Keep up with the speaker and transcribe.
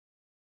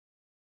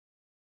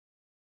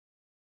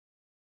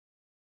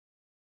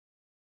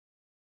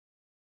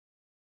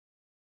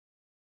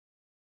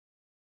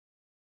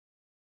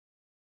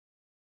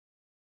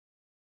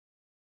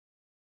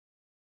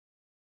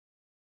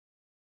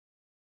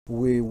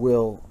we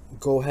will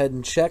go ahead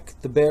and check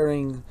the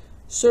bearing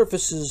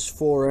surfaces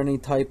for any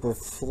type of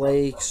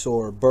flakes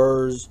or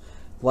burrs.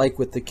 Like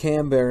with the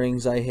cam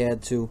bearings, I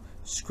had to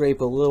scrape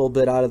a little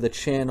bit out of the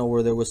channel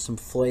where there was some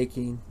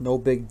flaking. No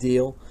big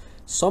deal.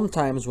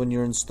 Sometimes when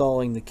you're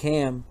installing the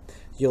cam,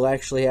 you'll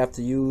actually have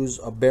to use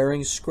a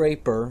bearing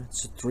scraper.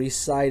 It's a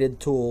 3-sided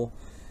tool,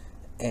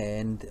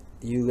 and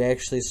you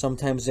actually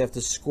sometimes have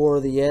to score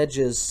the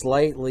edges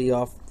slightly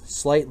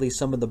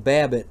some of the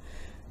babbitt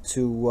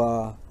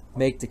to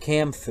make the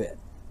cam fit.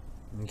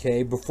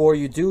 Okay, before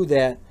you do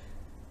that,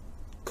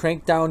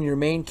 crank down your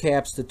main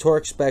caps to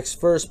torque specs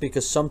first,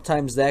 because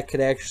sometimes that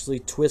could actually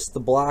twist the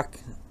block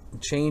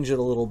and change it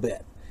a little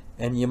bit,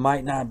 and you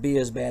might not be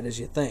as bad as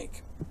you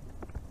think.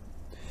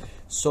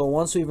 So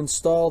once we've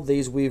installed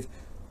these, we've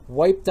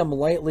wiped them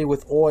lightly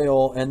with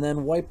oil and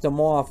then wiped them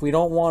off. We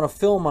don't want a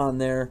film on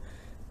there.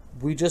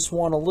 We just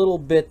want a little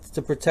bit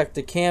to protect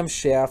the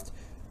camshaft,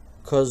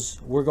 because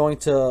we're going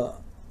to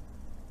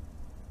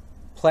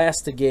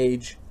plastic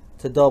gauge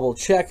to double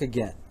check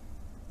again.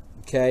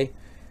 Okay.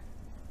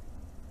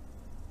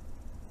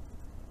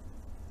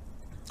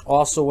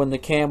 Also, when the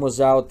cam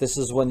was out, this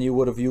is when you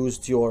would have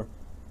used your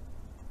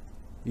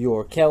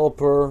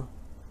caliper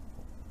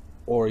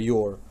or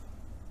your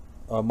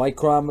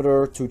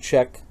micrometer to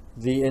check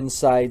the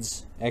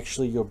insides.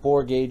 Actually, your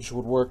bore gauge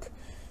would work.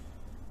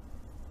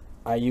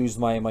 I used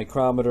my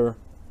micrometer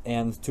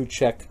and to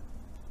check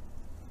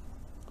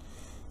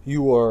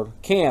your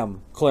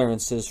cam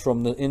clearances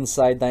from the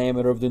inside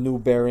diameter of the new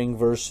bearing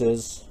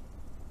versus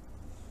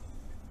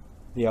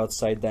the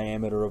outside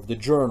diameter of the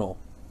journal.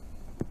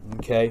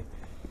 Okay,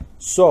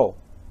 so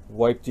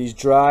wipe these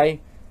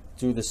dry,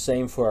 do the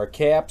same for our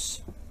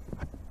caps,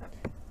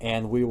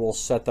 and we will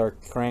set our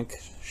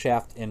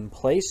crankshaft in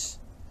place.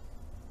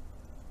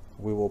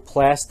 We will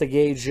plastic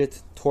gauge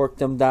it, torque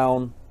them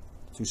down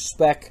to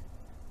spec,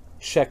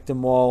 check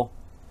them all.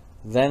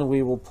 Then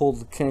we will pull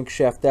the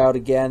crankshaft out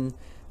again,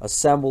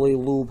 assembly,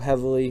 lube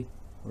heavily,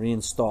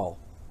 reinstall.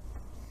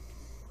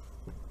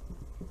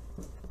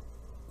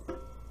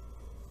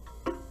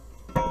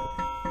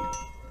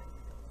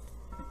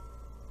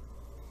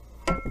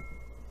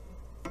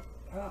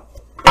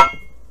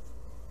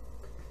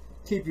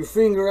 Keep your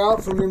finger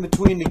out from in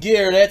between the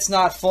gear. That's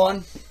not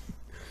fun.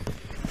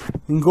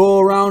 And go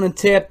around and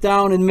tap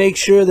down and make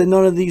sure that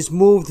none of these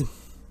moved.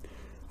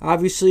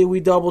 Obviously,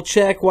 we double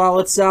check while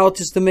it's out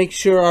just to make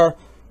sure our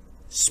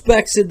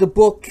specs in the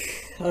book,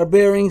 our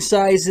bearing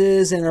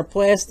sizes, and our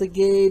plastic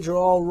gauge are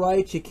all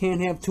right. You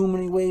can't have too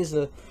many ways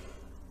of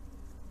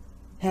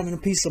having a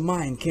peace of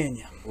mind, can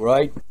you?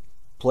 Right.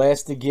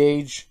 Plastic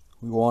gauge,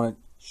 we want it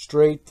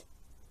straight.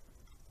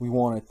 We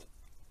want it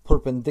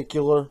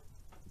perpendicular.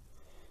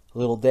 A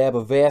little dab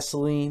of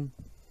Vaseline.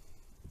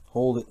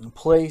 Hold it in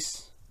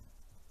place.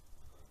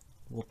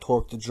 We'll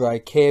torque the dry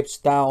caps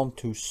down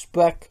to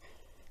spec,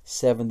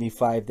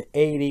 75 to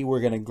 80. We're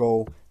going to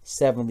go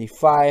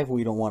 75.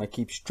 We don't want to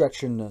keep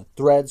stretching the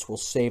threads. We'll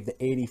save the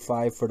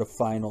 85 for the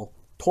final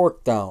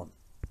torque down.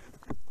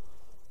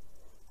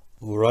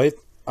 Alright,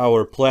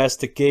 our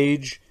plastic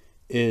gauge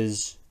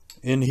is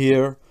in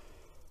here.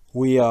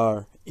 We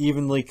are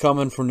evenly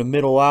coming from the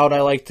middle out.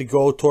 I like to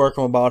go torque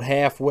them about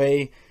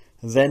halfway,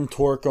 then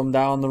torque them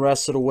down the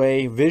rest of the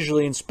way.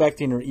 Visually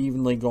inspecting are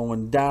evenly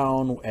going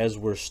down as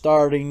we're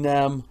starting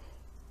them.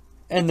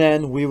 And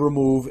then we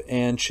remove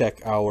and check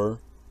our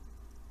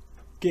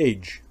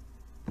gauge.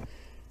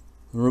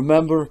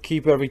 Remember,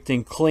 keep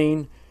everything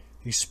clean,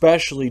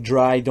 especially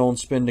dry. Don't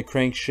spin the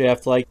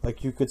crankshaft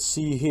like you could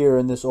see here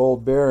in this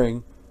old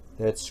bearing.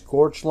 That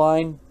scorch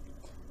line,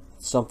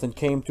 something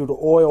came through the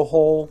oil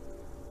hole.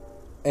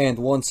 And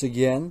once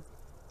again,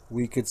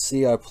 we could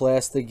see our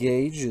plastic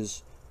gauge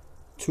is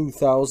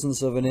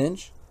 0.02 of an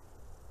inch.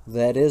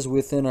 That is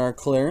within our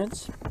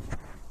clearance,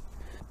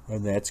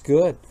 and that's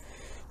good.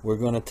 We're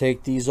going to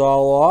take these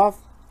all off,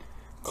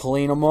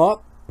 clean them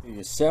up. The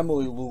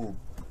assembly lube.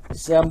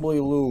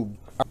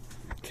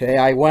 Okay,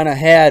 I went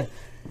ahead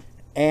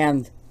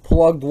and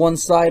plugged one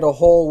side a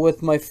hole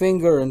with my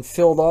finger and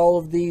filled all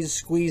of these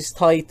squeezed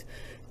tight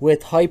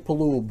with hypo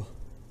lube.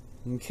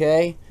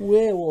 Okay,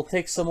 we'll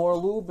take some more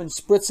lube and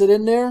spritz it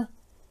in there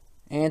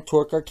and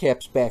torque our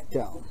caps back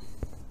down.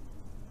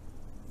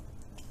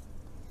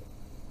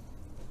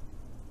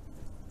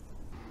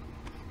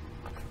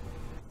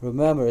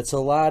 Remember, it's a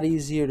lot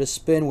easier to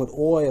spin with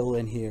oil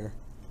in here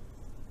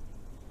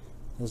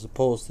as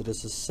opposed to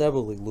this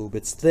assembly lube.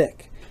 It's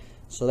thick.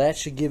 So that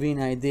should give you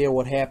an idea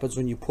what happens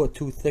when you put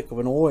too thick of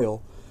an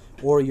oil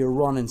or you're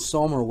running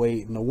summer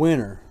weight in the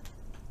winter.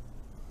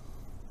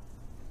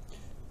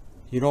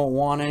 You don't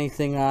want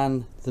anything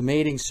on the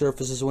mating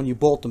surfaces when you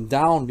bolt them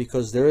down,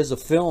 because there is a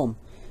film,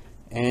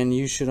 and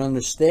you should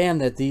understand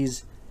that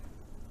this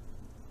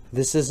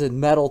isn't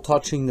metal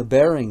touching the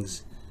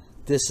bearings.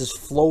 This is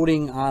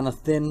floating on a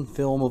thin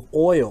film of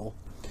oil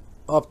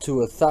up to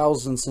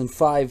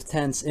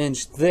 1/1000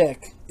 inch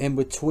thick in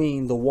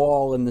between the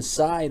wall and the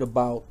side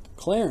about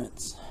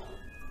clearance.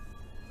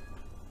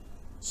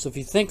 So if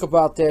you think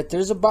about that,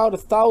 there's about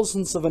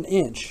 1/1000 of an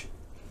inch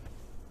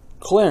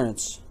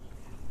clearance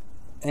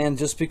And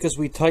just because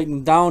we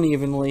tightened down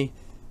evenly,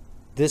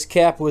 this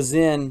cap was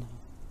in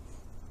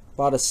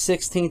about a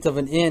 1/16 of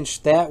an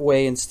inch that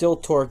way and still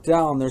torqued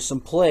down. There's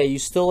some play. You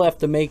still have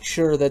to make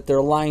sure that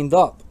they're lined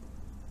up.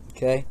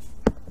 Okay?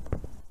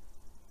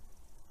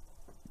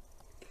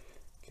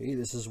 Okay,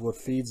 this is what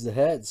feeds the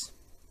heads.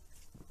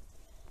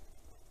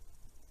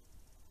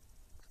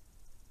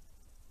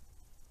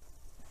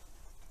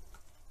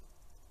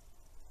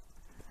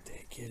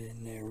 Get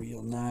in there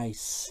real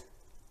nice.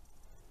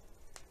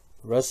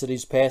 The rest of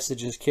these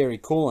passages carry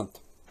coolant.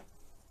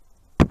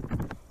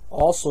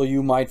 Also,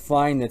 you might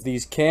find that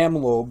these cam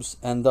lobes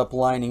end up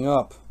lining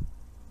up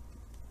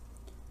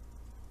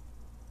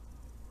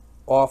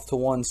off to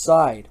one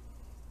side.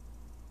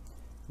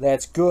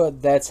 That's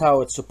good. That's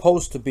how it's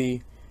supposed to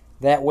be.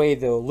 That way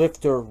the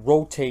lifter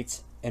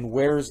rotates and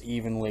wears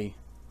evenly.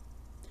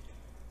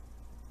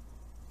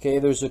 Okay,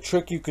 there's a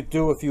trick you could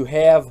do if you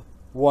have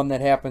one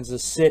that happens to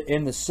sit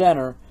in the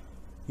center.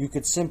 You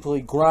could simply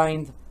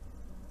grind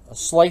a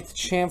slight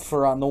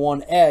chamfer on the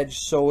one edge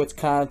so it's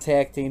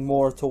contacting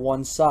more to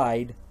one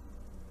side,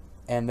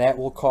 and that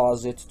will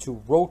cause it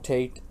to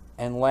rotate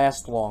and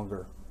last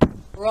longer.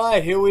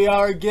 Right, here we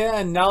are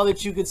again. Now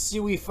that you can see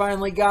we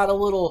finally got a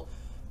little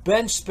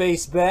bench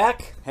space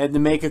back, had to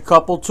make a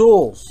couple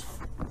tools.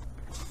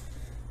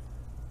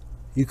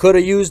 You could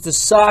have used a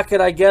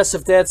socket, I guess,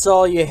 if that's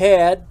all you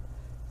had.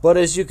 But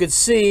as you can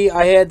see,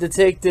 I had to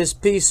take this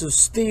piece of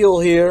steel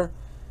here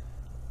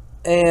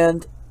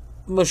and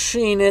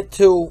machine it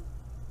to,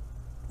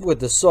 with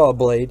the saw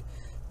blade,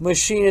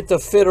 machine it to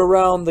fit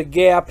around the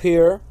gap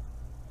here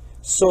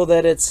so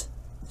that it's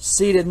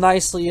seated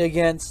nicely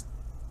against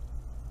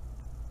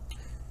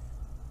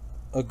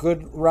a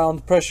good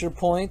round pressure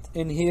point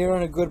in here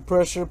and a good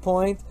pressure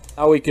point.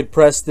 Now we could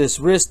press this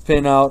wrist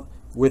pin out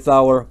with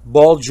our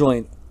ball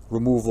joint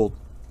removal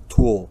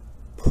tool.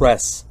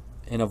 Press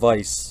in a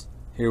vise.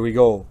 Here we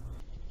go.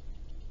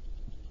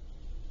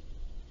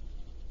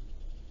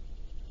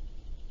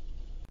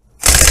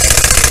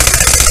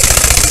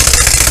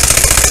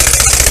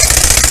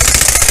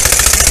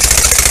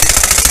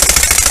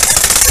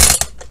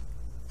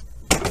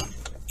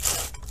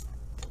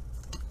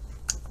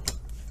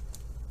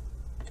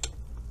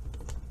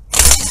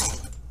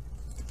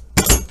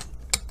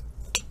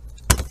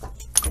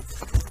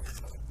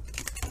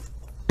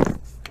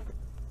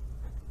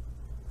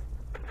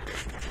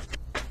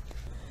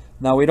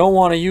 Now we don't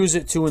want to use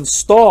it to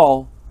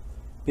install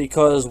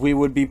because we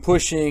would be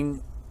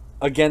pushing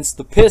against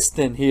the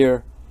piston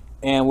here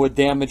and would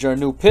damage our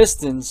new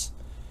pistons.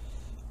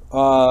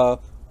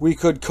 We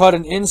could cut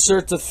an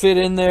insert to fit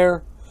in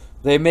there.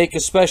 They make a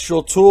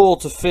special tool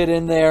to fit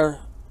in there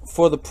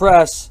for the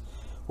press.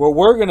 What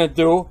we're going to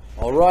do,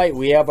 alright,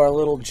 we have our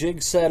little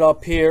jig set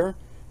up here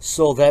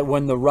so that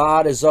when the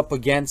rod is up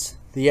against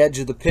the edge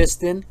of the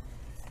piston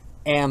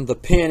and the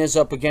pin is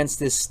up against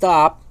this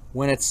stop,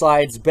 when it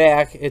slides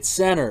back, it's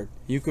centered.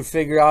 You can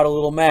figure out a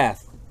little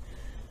math.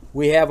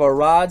 We have our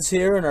rods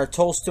here in our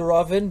toaster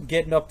oven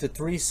getting up to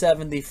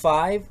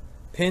 375.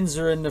 Pins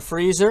are in the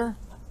freezer.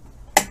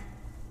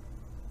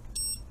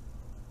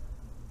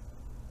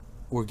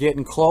 We're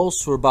getting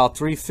close. We're about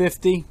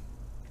 350.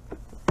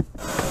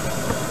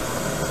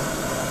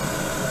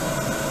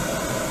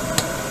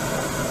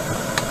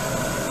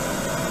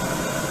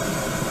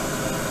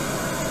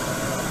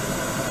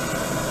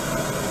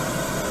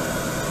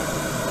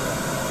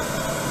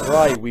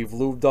 Right, we've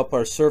lubed up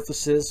our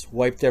surfaces,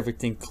 wiped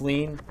everything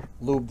clean,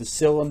 lubed the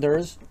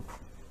cylinders.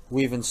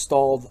 We've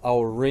installed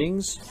our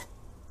rings.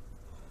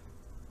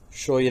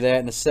 Show you that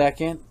in a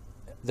second.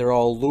 They're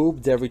all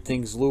lubed,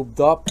 everything's lubed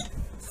up.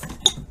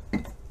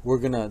 We're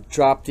gonna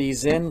drop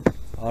these in.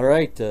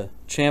 Alright, the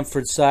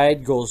chamfered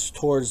side goes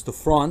towards the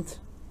front.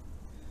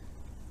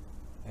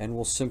 And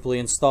we'll simply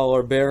install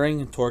our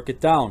bearing and torque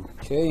it down.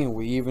 Okay, and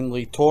we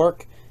evenly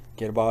torque.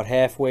 Get about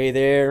halfway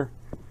there,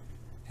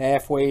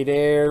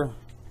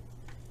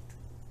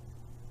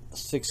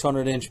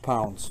 600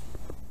 inch-pounds.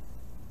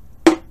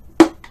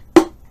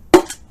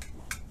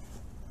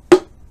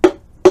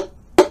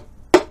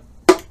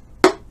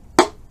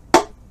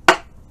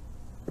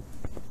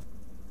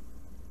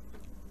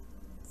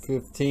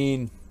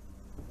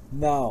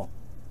 Now,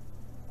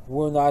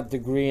 we're not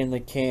degreeing the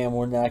cam,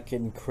 we're not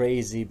getting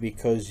crazy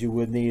because you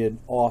would need an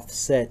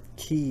offset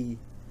key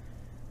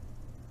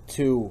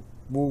to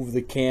move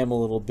the cam a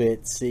little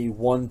bit. See,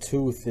 one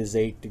tooth is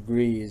 8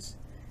 degrees.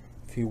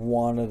 If you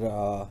wanted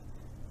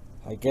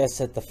I guess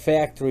at the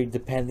factory,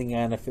 depending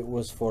on if it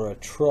was for a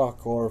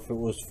truck or if it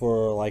was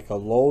for like a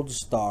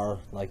Lodestar,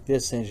 like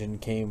this engine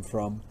came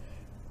from,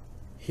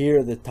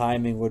 here the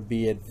timing would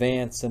be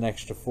advanced an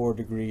extra 4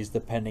 degrees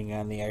depending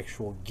on the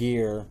actual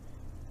gear,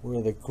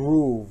 where the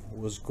groove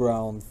was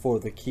ground for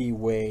the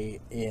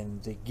keyway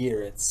in the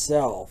gear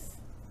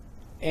itself.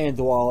 And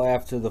while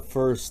after the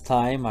first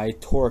time I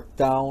torqued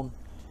down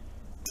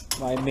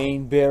my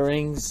main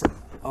bearings,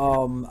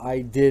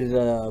 I did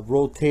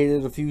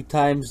rotated a few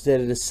times, did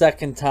it a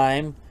second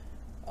time.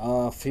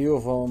 A few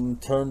of them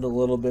turned a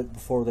little bit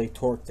before they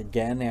torqued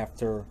again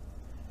after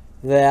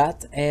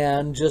that.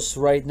 And just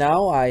right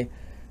now I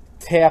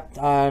tapped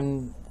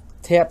on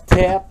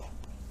tap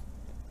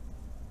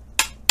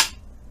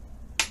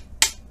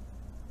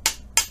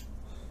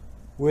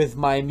with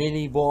my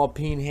mini ball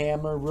peen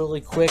hammer.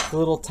 Really quick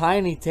little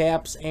tiny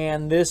taps,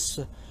 and this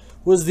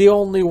was the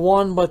only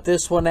one, but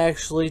this one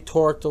actually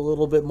torqued a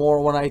little bit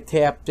more when I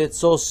tapped it.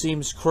 So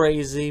seems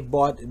crazy,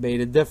 but it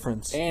made a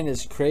difference. And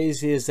as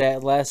crazy as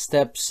that last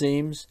step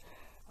seems,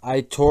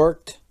 I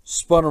torqued,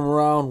 spun them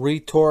around,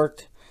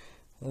 retorqued,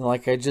 and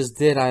like I just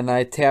did, and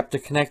I tapped the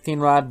connecting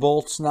rod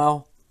bolts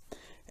now,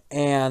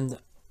 and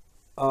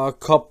a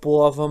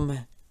couple of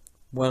them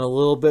went a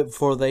little bit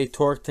before they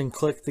torqued and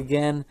clicked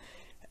again,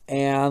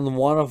 and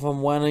one of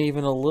them went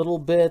even a little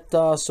bit,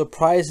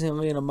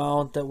 surprisingly an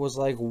amount that was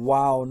like,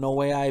 wow, no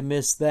way I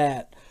missed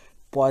that.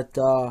 But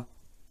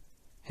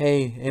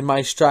hey, in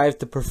my strive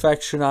to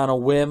perfection on a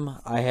whim,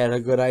 I had a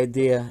good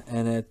idea,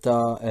 and it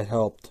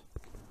helped.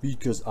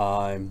 Because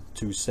I'm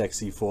too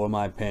sexy for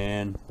my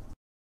pan.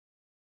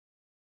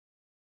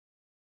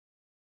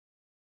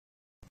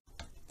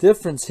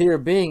 Difference here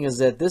being is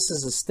that this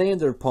is a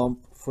standard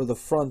pump for the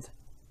front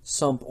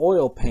sump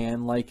oil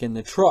pan like in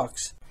the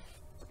trucks.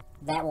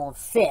 That won't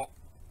fit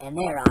in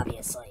there,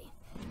 obviously.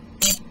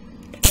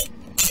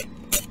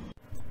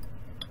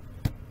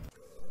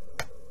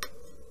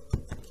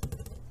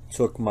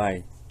 Took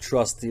my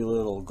trusty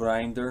little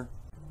grinder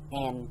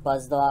and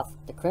buzzed off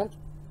the crimp.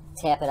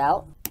 Tap it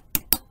out.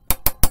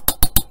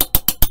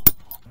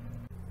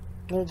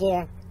 New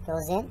gear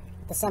goes in.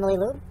 Assembly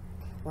lube.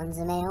 One's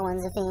a male,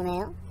 one's a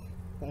female.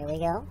 There we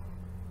go.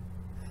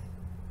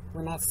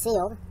 When that's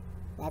sealed,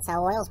 that's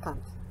how oil's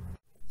pumped.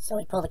 So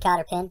we pull the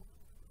cotter pin,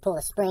 pull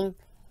the spring.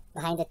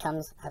 Behind it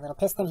comes our little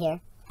piston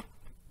here.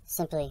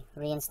 Simply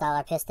reinstall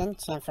our piston,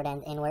 chamfered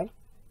end inward.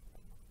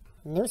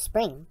 New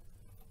spring.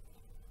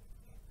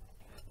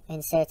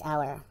 Insert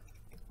our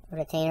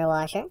retainer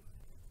washer.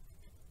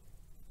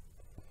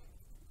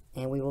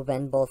 And we will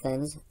bend both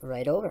ends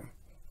right over.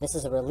 This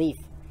is a relief.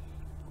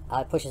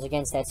 It pushes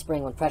against that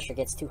spring when pressure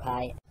gets too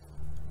high.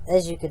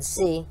 As you can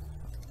see,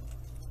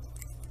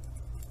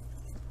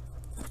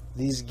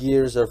 these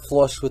gears are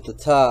flush with the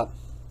top.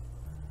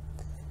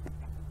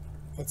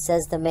 It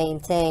says to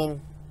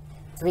maintain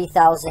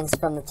 3/1000ths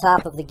from the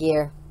top of the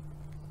gear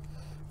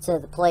to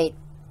the plate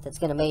that's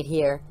going to mate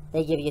here.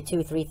 They give you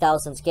 2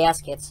 3/1000ths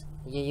gaskets.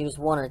 You use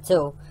 1 or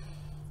 2.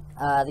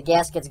 The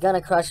gasket's going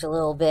to crush a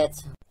little bit.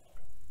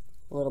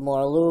 A little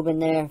more lube in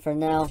there for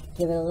now.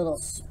 Give it a little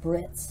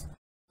spritz.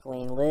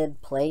 Clean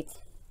lid, plate.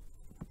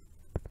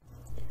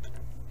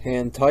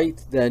 Hand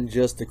tight, then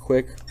just a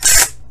quick.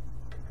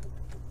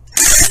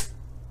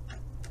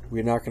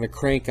 We're not going to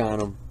crank on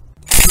them.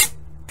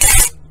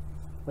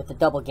 With the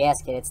double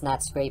gasket, it's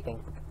not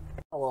scraping.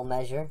 We'll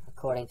measure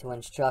according to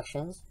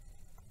instructions.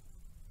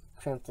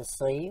 Crimp the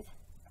sleeve.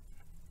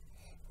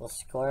 We'll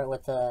score it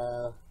with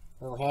a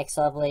little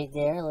hacksaw blade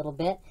there a little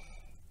bit.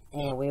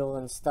 And we will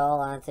install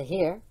onto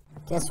here.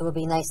 Guess it would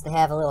be nice to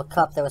have a little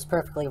cup that was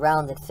perfectly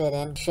rounded fit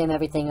in. Shim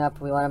everything up.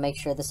 We want to make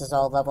sure this is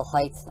all level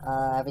height.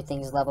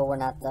 Everything's level. We're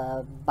not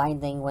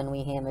binding when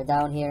we hammer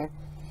down here.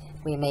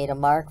 We made a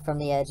mark from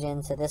the edge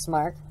into this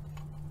mark.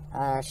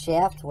 On our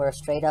shaft, we're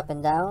straight up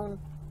and down.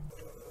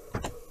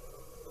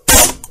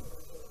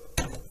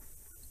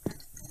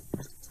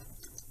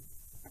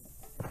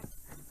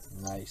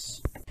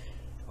 Nice.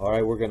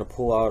 Alright, we're going to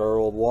pull out our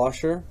old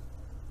washer,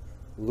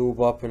 lube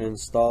up and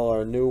install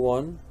our new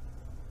one.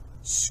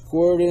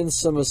 Squirt in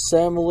some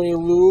assembly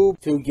lube.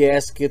 2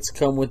 gaskets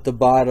come with the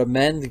bottom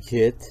end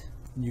kit.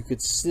 You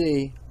could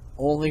see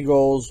only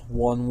goes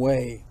one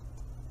way.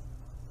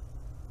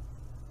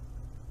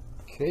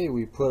 Okay,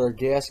 we put our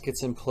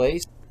gaskets in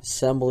place.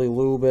 Assembly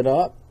lube it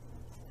up,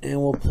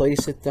 and we'll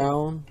place it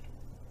down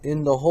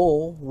in the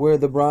hole where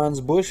the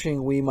bronze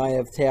bushing we might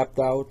have tapped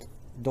out.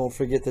 Don't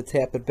forget to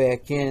tap it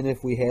back in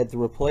if we had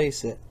to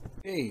replace it.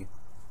 Okay,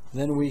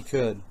 then we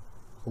could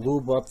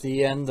lube up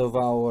the end of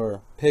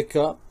our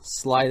pickup,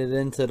 slide it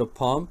into the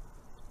pump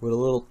with a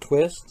little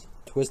twist,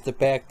 twist it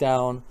back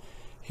down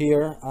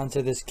here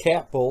onto this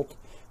cap bolt,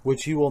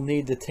 which you will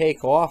need to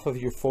take off of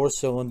your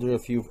 4-cylinder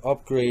if you've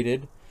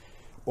upgraded,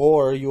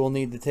 or you will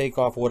need to take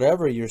off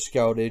whatever your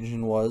Scout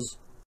engine was.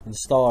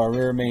 Install our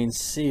rear main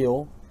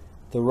seal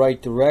the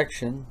right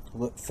direction,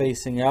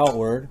 facing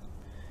outward,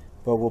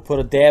 but we'll put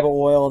a dab of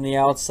oil on the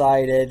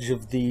outside edge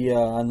of the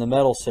on the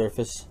metal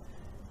surface.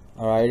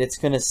 Alright, it's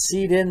going to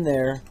seat in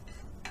there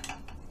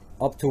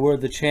up to where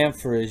the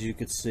chamfer is, you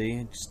could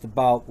see, just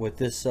about with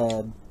this.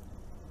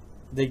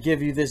 They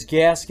give you this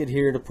gasket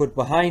here to put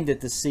behind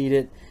it to seat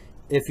it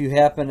if you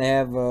happen to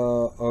have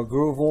a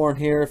groove worn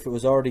here, if it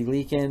was already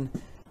leaking.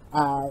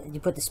 You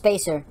put the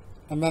spacer,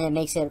 and then it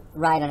makes it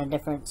ride on a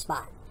different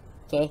spot.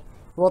 Okay,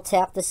 we'll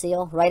tap the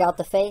seal right out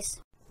the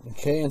face.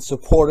 Okay, and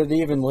support it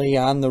evenly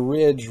on the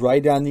ridge,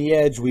 right on the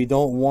edge. We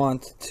don't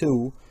want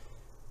to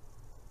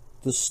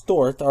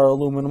distort our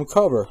aluminum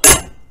cover.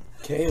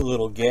 Okay, a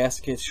little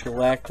gasket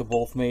shellac to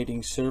both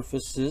mating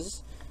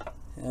surfaces,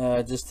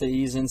 just to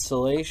ease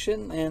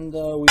insulation, and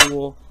we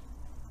will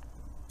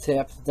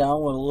tap it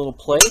down with a little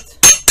plate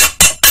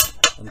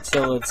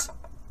until it's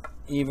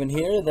even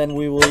here. Then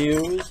we will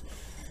use,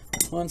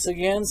 once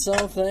again,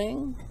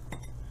 something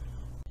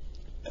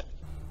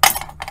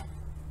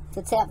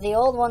to tap the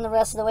old one the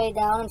rest of the way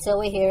down until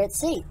we hear it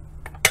seat.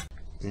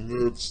 And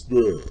that's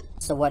that.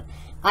 So what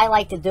I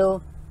like to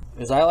do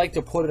is I like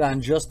to put it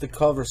on just the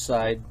cover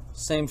side,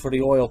 same for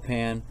the oil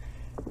pan,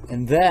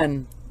 and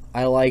then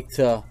I like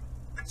to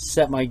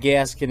set my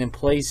gasket in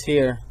place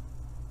here.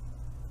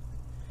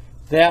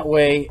 That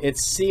way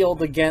it's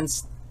sealed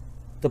against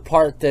the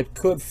part that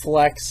could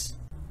flex.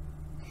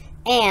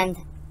 And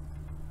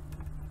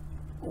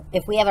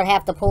if we ever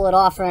have to pull it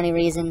off for any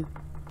reason,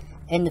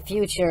 in the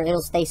future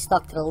it'll stay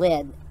stuck to the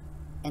lid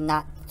and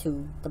not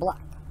to the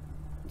block.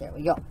 There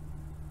we go.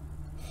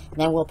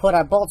 Then we'll put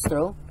our bolts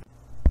through.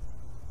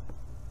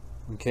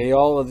 Okay,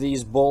 all of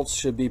these bolts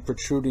should be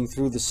protruding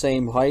through the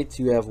same height.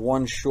 You have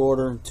one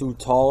shorter and two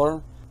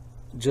taller.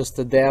 Just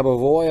a dab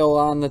of oil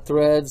on the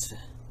threads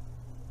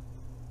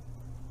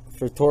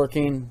for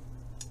torquing,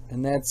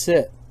 and that's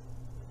it.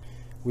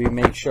 We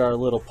make sure our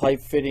little pipe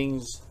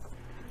fittings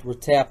were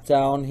tapped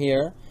down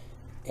here,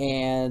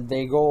 and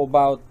they go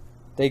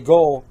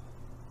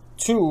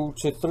 2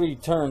 to 3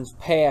 turns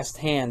past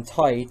hand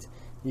tight.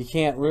 You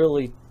can't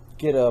really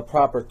get a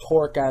proper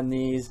torque on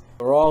these.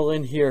 They're all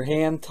in here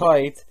hand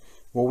tight.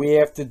 What we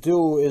have to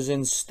do is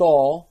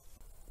install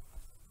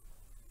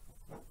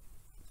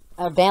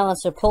our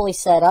balancer pulley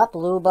set up,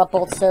 lube up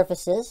both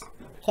surfaces,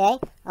 okay,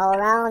 all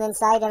around,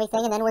 inside,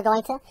 everything, and then we're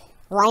going to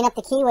line up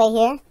the keyway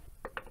here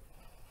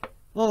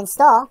and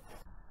install.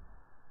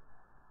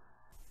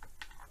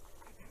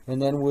 And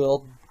then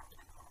we'll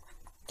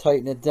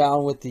tighten it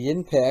down with the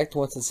impact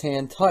once it's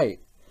hand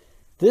tight.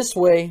 This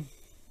way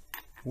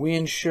we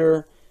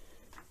ensure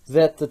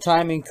that the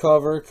timing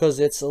cover, because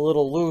it's a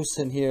little loose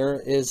in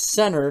here, is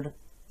centered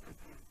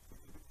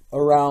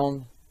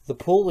around the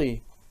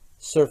pulley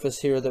surface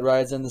here that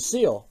rides in the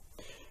seal.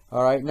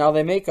 Alright, now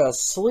they make a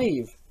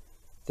sleeve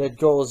that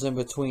goes in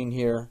between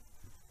here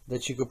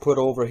that you could put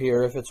over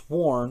here if it's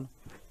worn.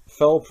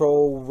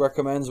 Felpro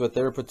recommends with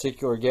their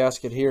particular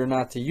gasket here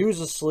not to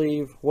use a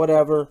sleeve,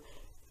 whatever.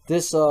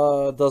 This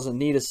doesn't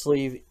need a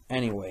sleeve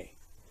anyway.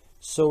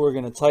 So we're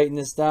going to tighten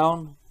this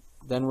down,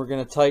 then we're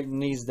going to tighten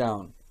these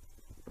down.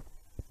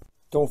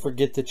 Don't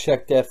forget to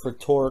check that for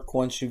torque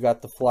once you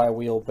got the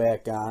flywheel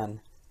back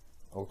on.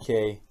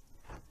 Okay.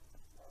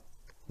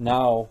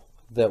 Now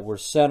that we're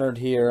centered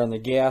here on the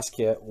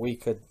gasket, we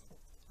could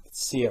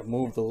see it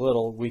moved a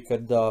little. We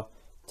could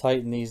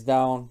tighten these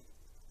down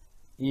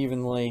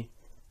evenly.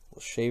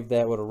 We'll shave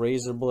that with a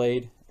razor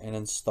blade and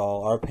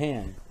install our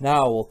pan.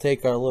 Now we'll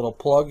take our little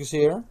plugs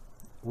here.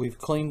 We've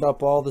cleaned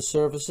up all the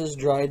surfaces,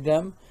 dried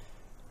them.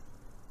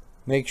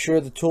 Make sure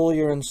the tool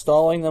you're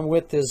installing them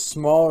with is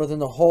smaller than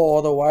the hole,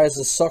 otherwise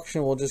the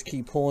suction will just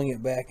keep pulling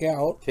it back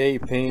out. Okay,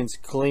 pan's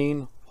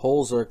clean,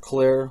 holes are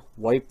clear,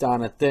 wiped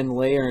on a thin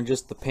layer and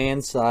just the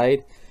pan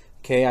side.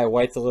 Okay, I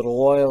wiped a little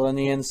oil on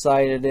the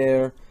inside of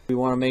there. We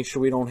want to make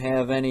sure we don't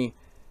have any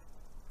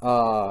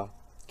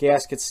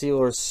gasket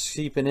sealer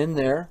seeping in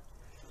there.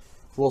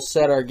 We'll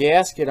set our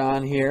gasket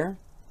on here.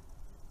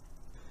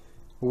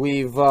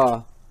 We've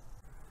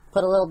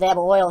put a little dab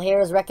of oil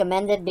here is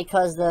recommended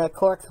because the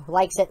cork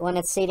likes it when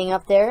it's seating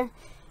up there.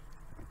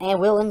 And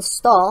we'll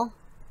install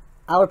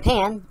our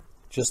pan.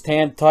 Just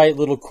hand tight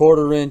little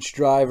 1/4 inch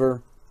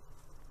driver.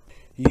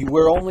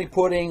 We're only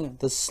putting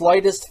the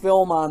slightest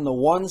film on the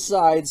one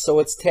side so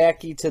it's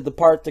tacky to the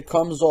part that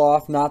comes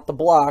off, not the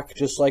block,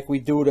 just like we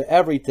do to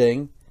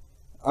everything.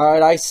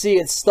 Alright, I see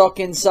it stuck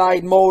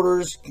inside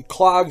motors,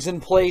 clogs in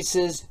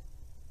places.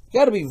 You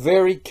got to be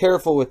very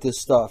careful with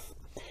this stuff.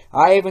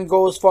 I even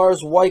go as far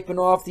as wiping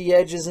off the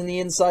edges and the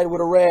inside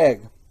with a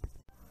rag.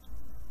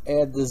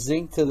 Add the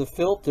zinc to the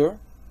filter.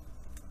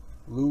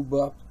 Lube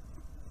up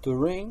the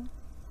ring.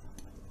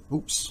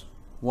 Oops,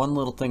 one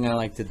little thing I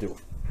like to do.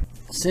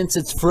 Since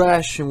it's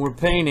fresh and we're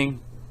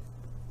painting,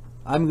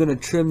 I'm going to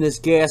trim this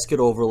gasket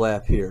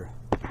overlap here.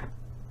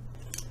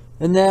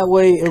 And that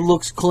way it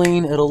looks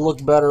clean. It'll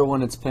look better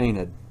when it's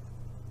painted.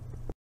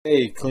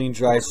 Okay, clean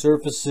dry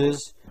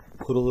surfaces.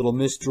 Put a little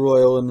Mr.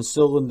 Oil in the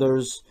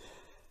cylinders.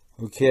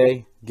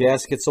 Okay,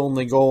 gaskets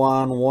only go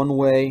on one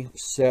way.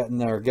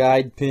 Setting our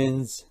guide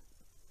pins.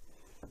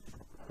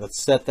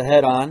 Let's set the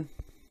head on.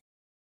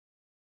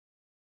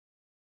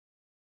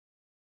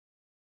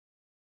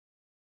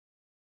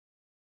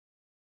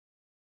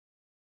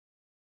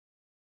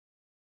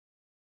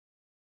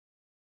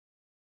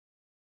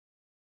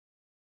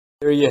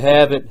 There you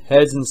have it,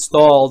 heads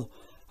installed.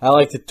 I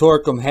like to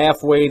torque them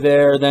halfway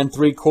there, then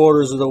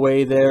 3/4 of the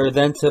way there,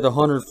 then to the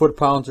 100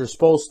 foot-pounds they're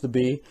supposed to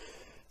be.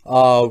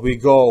 We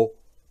go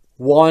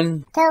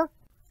 1, 2,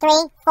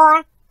 3,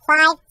 4,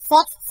 5,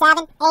 6,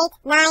 7, 8,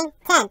 9,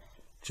 10.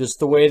 Just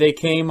the way they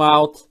came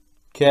out,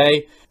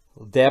 okay?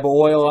 Dab of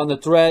oil on the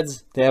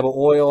threads, dab of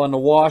oil on the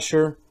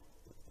washer.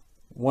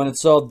 When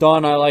it's all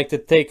done, I like to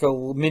take a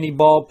mini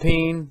ball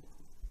peen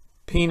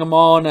them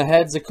all in the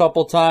heads a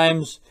couple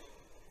times.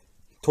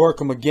 Torque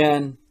them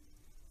again.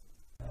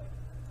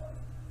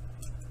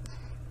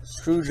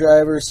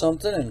 Screwdriver or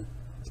something and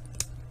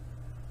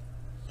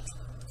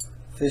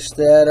Fish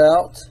that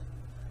out.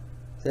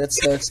 That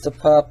starts to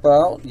pop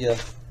out. Yeah.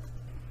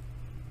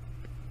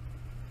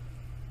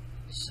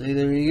 See,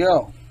 there you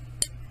go.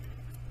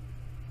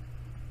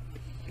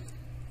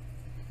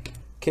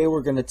 Okay,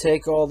 we're going to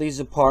take all these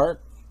apart.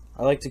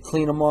 I like to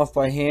clean them off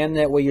by hand.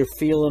 That way you're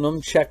feeling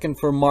them, checking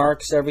for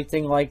marks,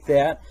 everything like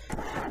that.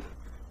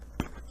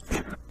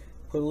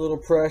 Put a little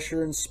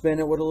pressure and spin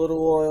it with a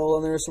little oil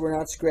on there so we're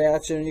not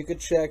scratching. You could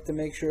check to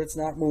make sure it's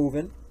not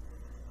moving.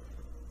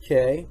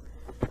 Okay.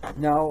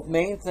 Now,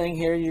 main thing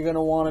here you're going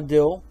to want to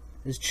do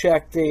is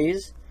check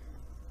these.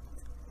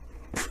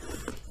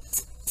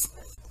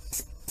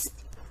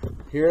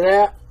 Hear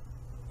that?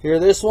 Hear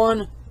this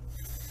one?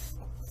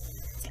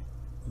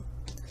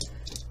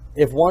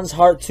 If one's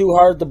too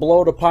hard to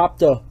blow to pop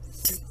the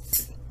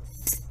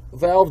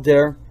valve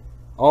there,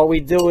 all we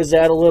do is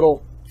add a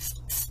little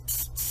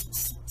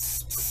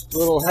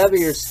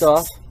heavier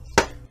stuff.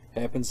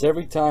 Happens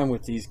every time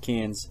with these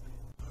cans.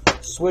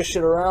 Swish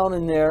it around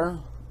in there.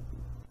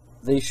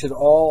 They should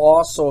all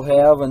also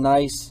have a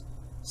nice,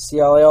 see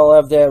how they all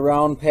have that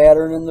round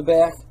pattern in the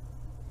back?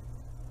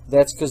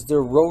 That's because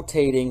they're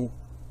rotating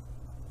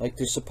like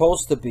they're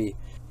supposed to be.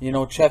 You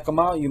know, check them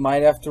out. You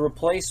might have to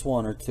replace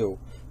one or two.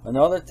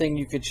 Another thing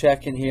you could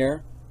check in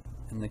here,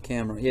 in the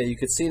camera, yeah, you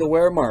could see the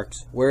wear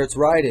marks, where it's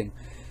riding.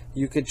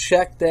 You could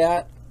check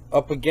that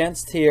up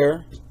against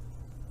here,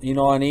 you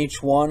know, on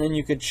each one, and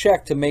you could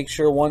check to make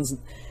sure one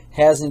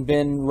hasn't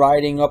been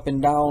riding up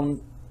and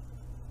down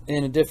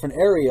in a different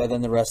area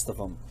than the rest of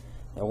them.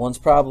 That one's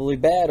probably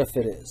bad if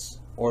it is,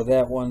 or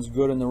that one's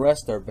good and the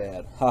rest are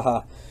bad.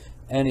 Haha.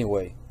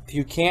 Anyway, if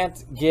you can't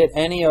get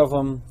any of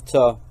them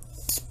to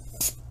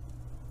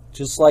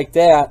just like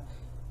that,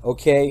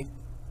 okay,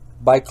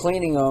 by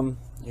cleaning them,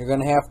 you're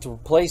going to have to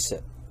replace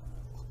it.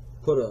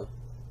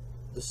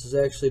 This is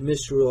actually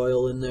mystery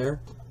oil in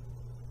there.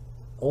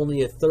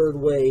 Only a third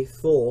way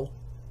full.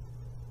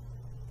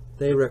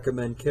 They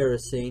recommend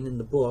kerosene in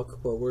the book,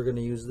 but we're going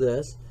to use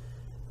this.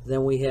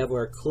 Then we have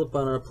our clip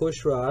on our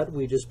push rod.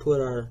 We just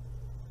put our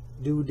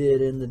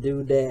doodad in the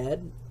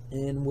doodad,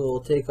 and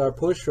we'll take our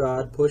push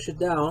rod, push it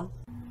down,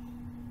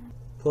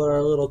 put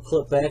our little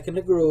clip back in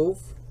the groove.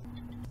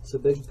 It's a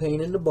big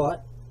pain in the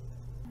butt.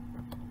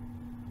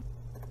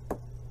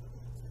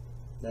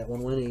 That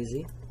one went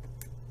easy.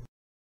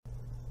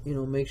 You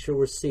know, make sure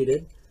we're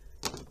seated.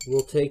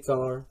 We'll take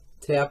our,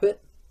 tap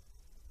it,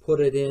 put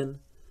it in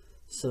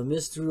some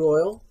mystery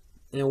oil,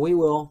 and we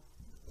will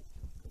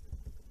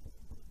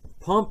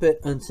pump it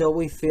until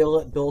we feel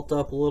it built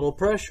up a little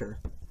pressure.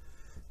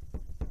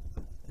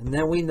 And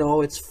then we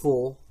know it's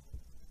full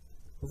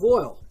of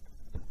oil.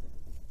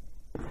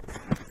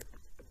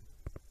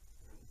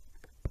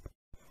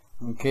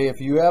 Okay, if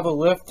you have a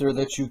lifter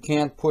that you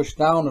can't push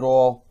down at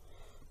all,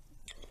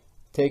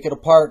 take it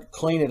apart,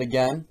 clean it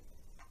again.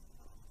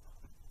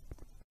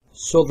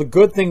 So the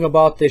good thing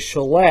about this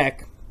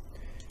shellac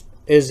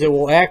is it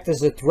will act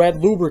as a thread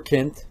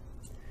lubricant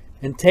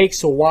and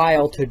takes a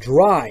while to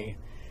dry.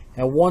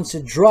 And once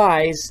it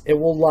dries, it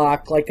will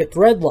lock like a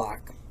thread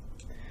lock.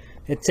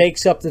 It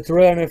takes up to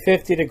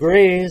 350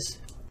 degrees.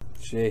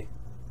 Gee.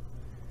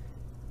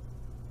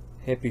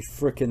 Happy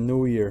frickin'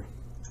 New Year.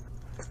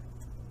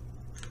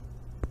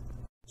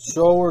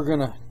 So we're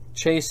gonna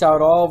chase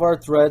out all of our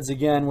threads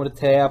again with a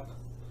tap.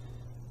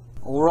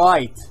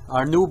 Alright,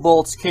 our new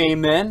bolts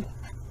came in.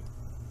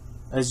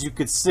 As you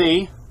could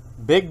see,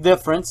 big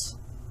difference.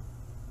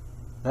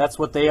 That's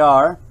what they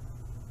are.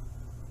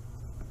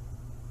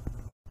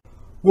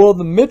 Well,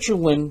 the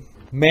Michelin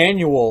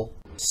manual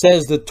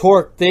says the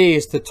torque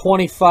days to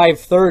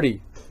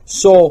 2530.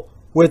 So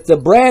with the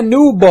brand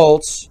new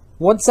bolts,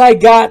 once I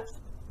got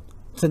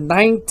to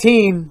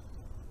 19,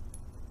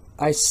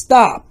 I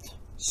stopped.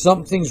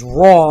 Something's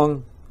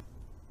wrong.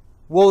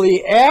 Well,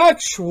 the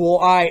actual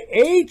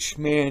IH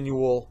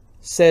manual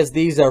says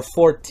these are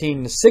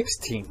 14 to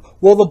 16.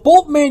 Well, the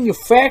bolt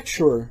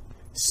manufacturer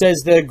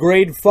says that a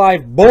grade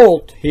 5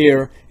 bolt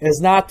here is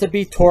not to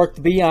be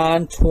torqued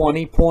beyond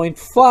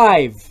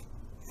 20.5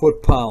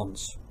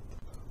 foot-pounds.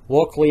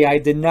 Luckily, I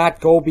did not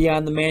go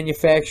beyond the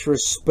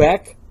manufacturer's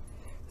spec.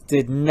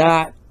 Did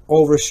not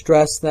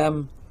overstress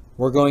them.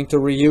 We're going to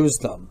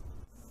reuse them.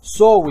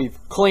 So we've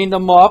cleaned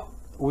them up.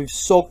 We've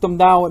soaked them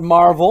down with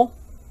Marvel.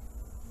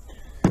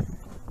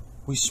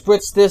 We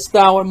spritzed this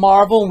down with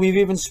Marvel, and we've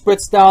even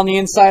spritzed down the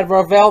inside of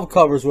our valve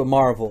covers with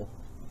Marvel.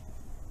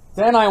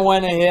 Then I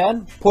went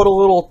ahead, put a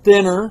little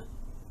thinner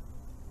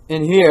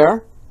in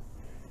here,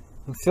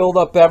 and filled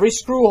up every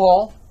screw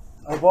hole.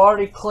 I've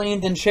already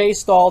cleaned and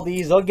chased all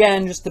these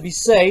again, just to be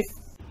safe.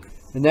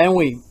 And then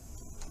we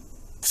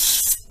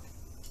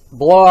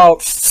blow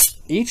out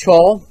each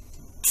hole.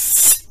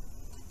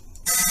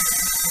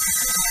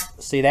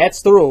 See,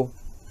 that's through.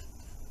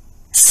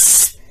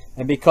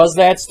 And because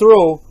that's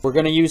through, we're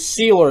going to use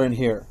sealer in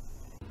here.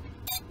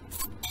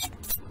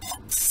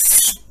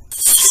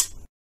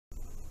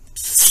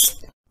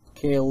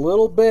 Okay, a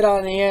little bit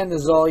on the end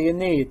is all you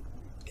need.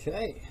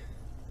 Okay.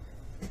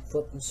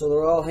 Flip them so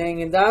they're all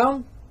hanging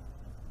down.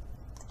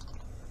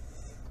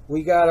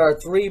 We got our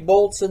 3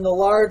 bolts in the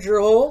larger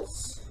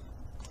holes.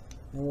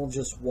 and we'll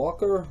just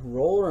walk her,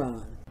 roll her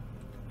on.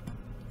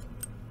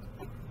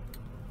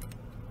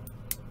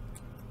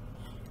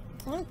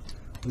 Okay.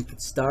 We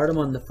could start them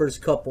on the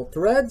first couple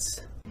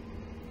threads.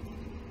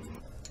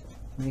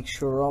 Make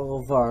sure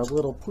all of our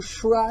little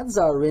push rods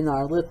are in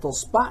our little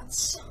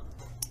spots.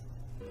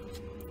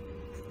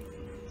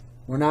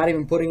 We're not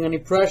even putting any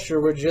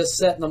pressure, we're just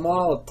setting them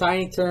all a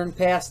tiny turn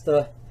past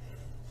the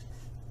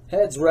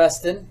heads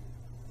resting.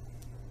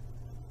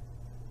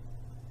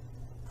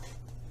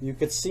 You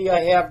can see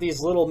I have these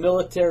little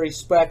military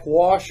spec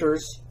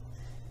washers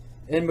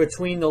in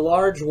between the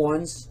large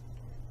ones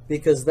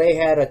because they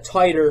had a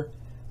tighter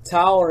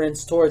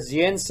tolerance towards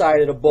the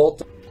inside of the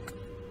bolt.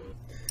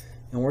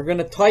 And we're going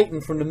to tighten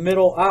from the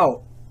middle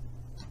out.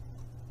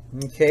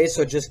 Okay,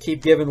 so just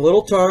keep giving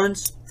little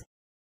turns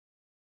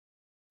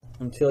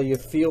until you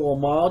feel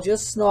them all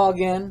just snug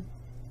in.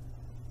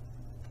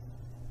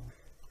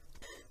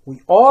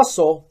 We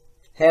also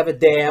have a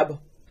dab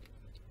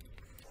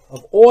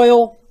of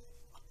oil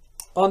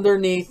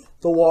underneath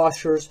the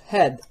washer's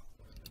head.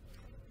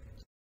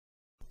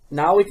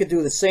 Now we could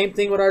do the same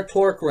thing with our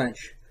torque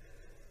wrench.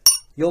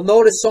 You'll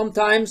notice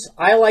sometimes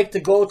I like to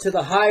go to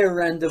the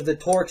higher end of the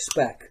torque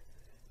spec.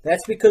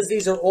 That's because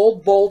these are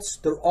old bolts,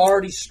 they're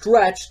already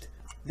stretched.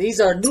 These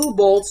are new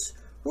bolts.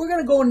 We're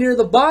going to go near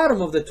the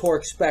bottom of the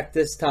torque spec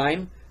this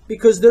time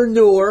because they're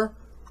newer.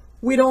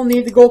 We don't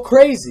need to go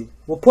crazy.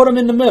 We'll put them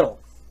in the middle.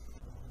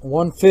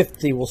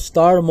 150, we'll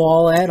start them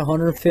all at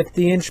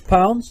 150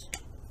 inch-pounds.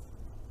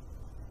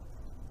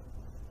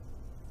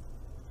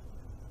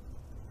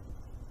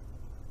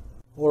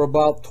 Or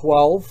about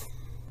 12.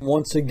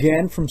 Once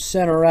again, from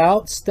center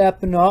out,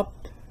 stepping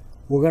up,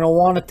 we're going to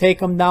want to take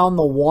them down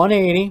to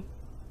 180.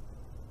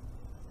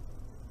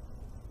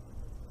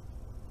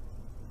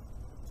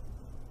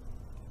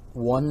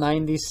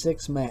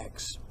 $196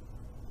 max.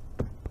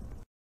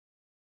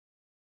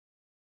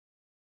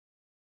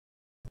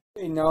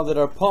 Okay, now that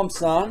our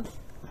pump's on,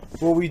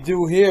 what we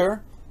do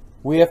here,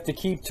 we have to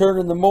keep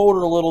turning the motor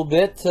a little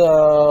bit to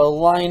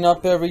line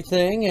up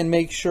everything and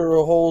make sure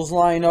the holes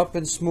line up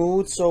and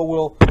smooth. So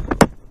we'll,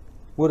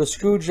 with a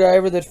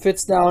screwdriver that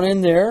fits down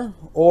in there,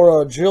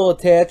 or a drill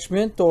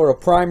attachment, or a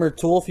primer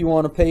tool if you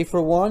want to pay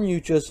for one, you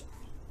just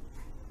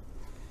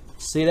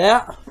see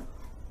that?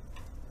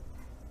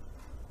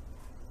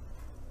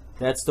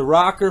 That's the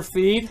rocker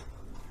feed.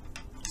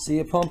 See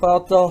it pump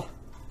out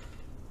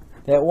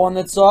that one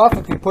that's off.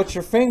 If you put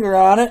your finger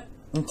on it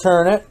and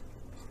turn it,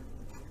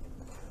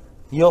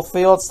 you'll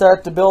feel it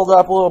start to build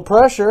up a little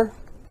pressure.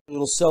 A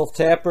little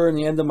self-tapper in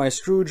the end of my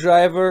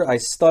screwdriver. I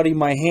study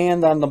my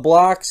hand on the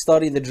block,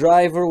 study the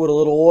driver with a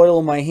little oil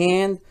in my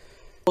hand.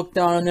 Look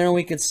down in there and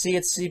we can see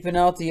it seeping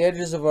out the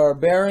edges of our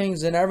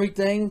bearings and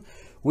everything.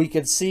 We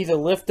can see the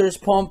lifters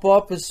pump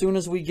up as soon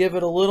as we give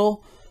it a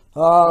little.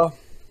 Oh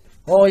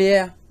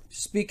yeah.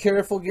 Just be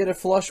careful, get it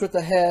flush with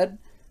the head.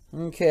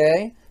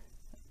 Okay.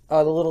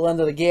 The little end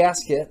of the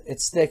gasket, it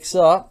sticks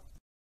up.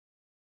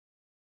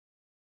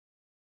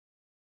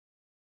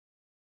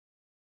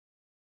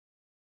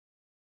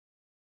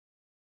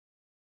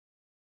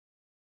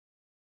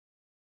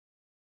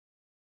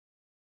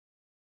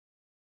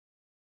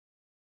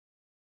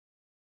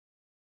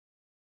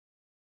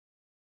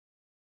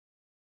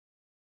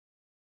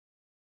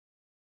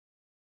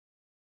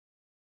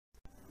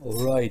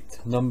 Alright,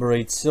 number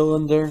 8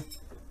 cylinder.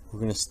 We're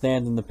going to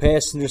stand on the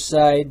passenger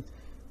side,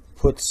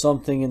 put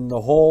something in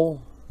the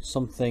hole,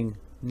 something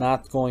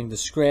not going to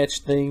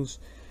scratch things,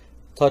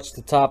 touch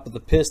the top of the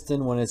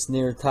piston when it's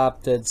near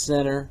top dead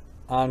center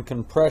on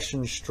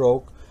compression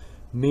stroke,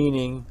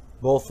 meaning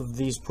both of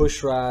these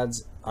push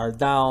rods are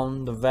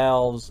down, the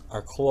valves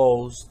are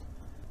closed.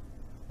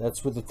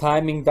 That's where the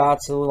timing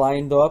dots are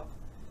lined up.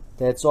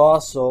 That's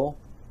also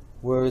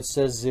where it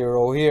says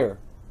 0 here.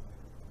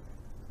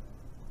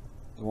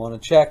 You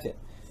want to check it.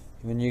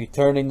 When you're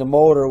turning the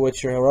motor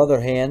with your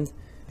other hand,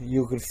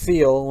 you could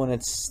feel when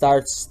it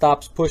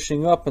stops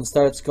pushing up and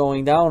starts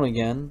going down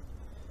again.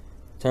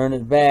 Turn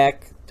it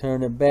back,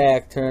 turn it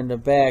back, turn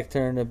it back,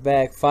 turn it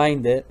back,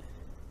 find it.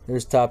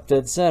 There's top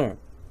dead center.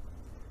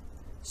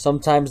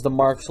 Sometimes the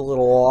mark's a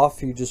little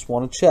off, you just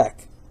want to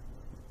check.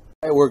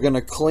 Alright, we're going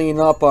to clean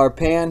up our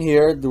pan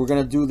here. We're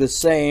going to do the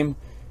same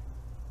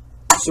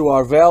to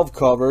our valve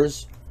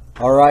covers.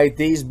 Alright,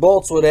 these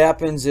bolts, what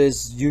happens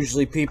is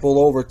usually people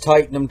over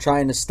tighten them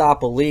trying to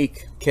stop a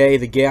leak. Okay,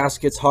 the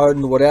gasket's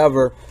hardened,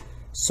 whatever.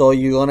 So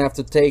you're going to have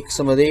to take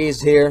some of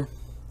these here,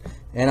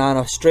 and on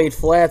a straight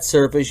flat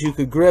surface you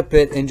could grip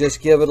it and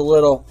just give it a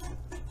little,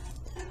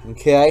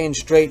 okay, and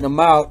straighten them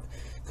out,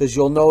 because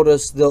you'll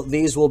notice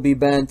these will be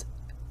bent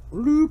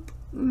loop,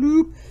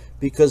 loop,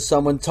 because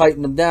someone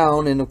tightened them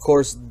down, and of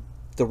course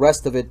the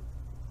rest of it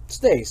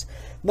stays.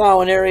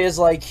 Now in areas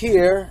like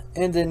here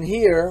and in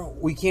here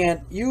we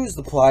can't use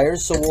the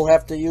pliers, so we'll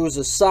have to use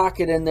a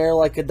socket in there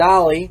like a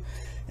dolly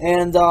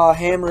and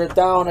hammer it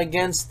down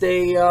against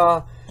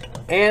a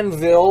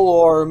anvil,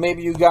 or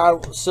maybe you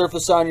got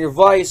surface on your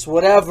vise,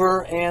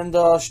 whatever, and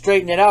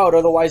straighten it out,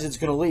 otherwise it's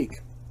going to leak.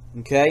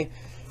 Okay,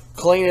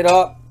 clean it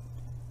up.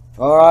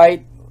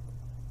 Alright,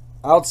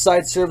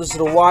 Outside surface of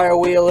the wire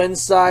wheel,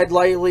 inside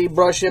lightly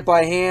brush it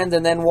by hand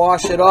and then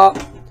wash it up.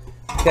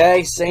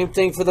 Okay, same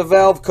thing for the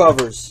valve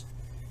covers.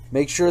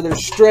 Make sure they're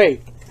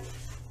straight.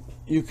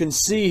 You can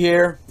see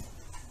here,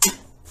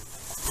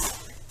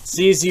 it's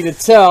easy to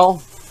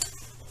tell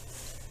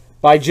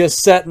by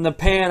just setting the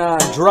pan on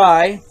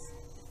dry.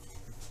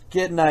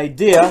 Get an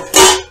idea.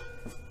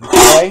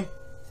 Okay.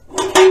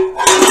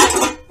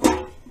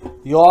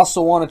 You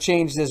also want to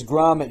change this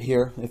grommet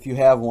here if you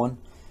have one.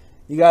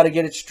 You got to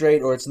get it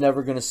straight or it's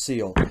never going to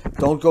seal.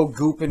 Don't go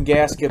gooping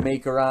gasket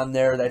maker on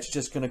there. That's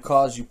just going to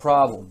cause you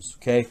problems.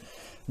 Okay.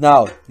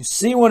 Now, you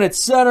see when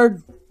it's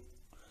centered,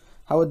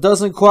 how it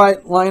doesn't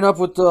quite line up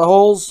with the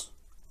holes?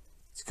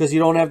 It's because you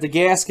don't have the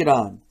gasket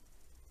on.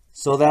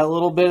 So that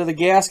little bit of the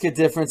gasket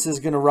difference is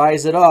going to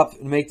rise it up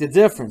and make the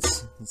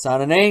difference. It's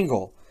on an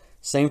angle.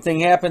 Same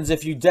thing happens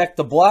if you deck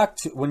the block.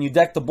 When you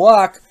deck the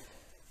block,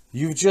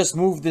 you've just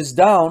moved this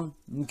down,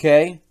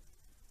 okay?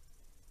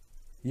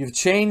 You've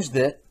changed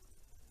it.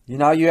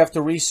 Now you have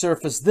to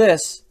resurface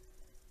this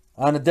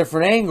on a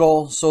different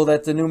angle so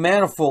that the new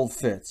manifold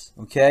fits,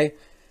 okay?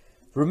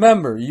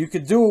 Remember, you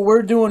could do what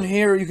we're doing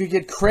here, you could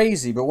get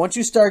crazy, but once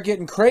you start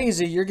getting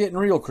crazy, you're getting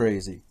real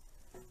crazy.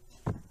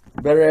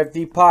 You better have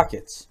deep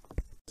pockets.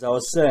 As I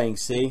was saying,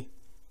 see?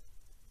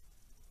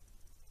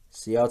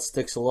 See how it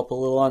sticks up a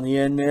little on the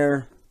end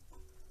there?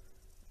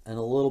 And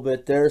a little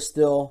bit there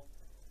still.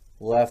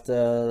 We'll have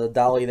to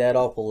dolly that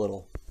up a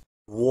little.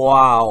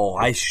 Wow,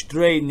 I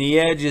straightened the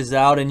edges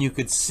out and you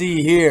could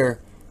see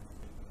here,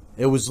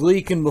 it was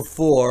leaking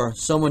before.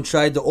 Someone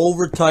tried to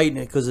over tighten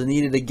it because it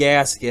needed a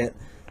gasket.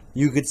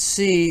 You could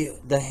see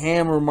the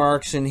hammer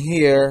marks in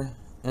here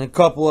and a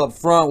couple up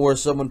front where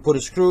someone put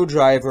a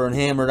screwdriver and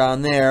hammered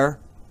on there.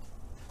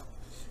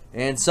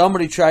 And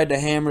somebody tried to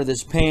hammer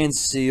this pan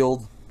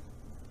sealed.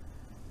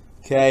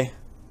 Okay,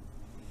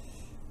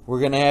 we're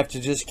going to have to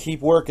just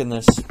keep working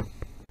this.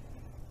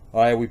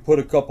 Alright, we put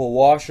a couple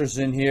washers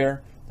in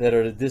here that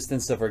are the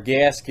distance of our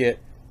gasket.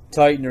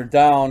 Tighten her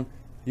down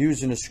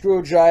using a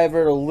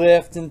screwdriver to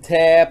lift and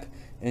tap,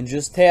 and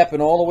just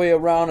tapping all the way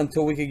around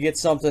until we could get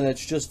something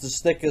that's just as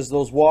thick as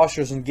those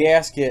washers and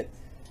gasket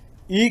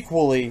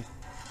equally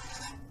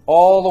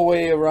all the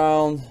way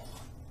around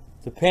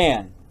the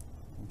pan.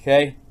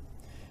 Okay,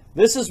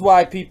 this is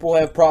why people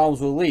have problems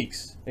with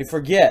leaks. They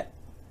forget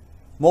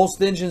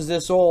most engines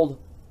this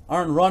old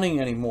aren't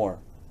running anymore.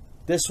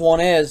 This one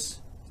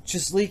is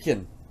just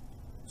leaking.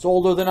 It's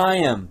older than I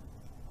am.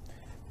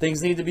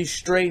 Things need to be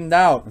straightened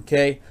out,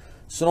 okay?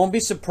 So don't be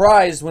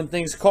surprised when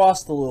things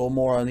cost a little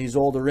more on these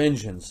older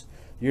engines.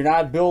 You're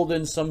not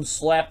building some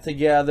slap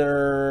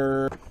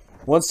together.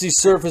 Once these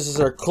surfaces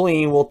are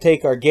clean, we'll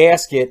take our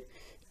gasket,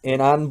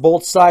 and on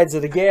both sides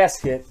of the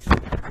gasket,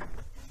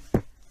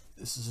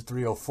 this is a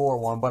 304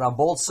 one, but on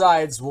both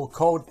sides we'll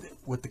coat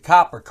with the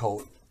copper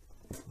coat,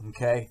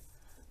 okay?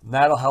 And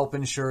that'll help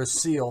ensure a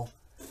seal.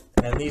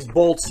 And these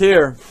bolts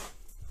here,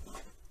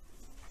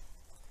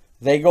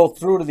 they go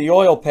through to the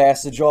oil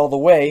passage all the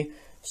way,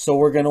 so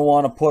we're going to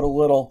want to put a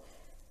little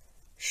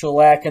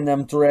shellac in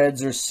them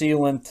threads or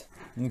sealant,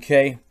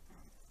 okay?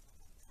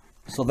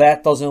 So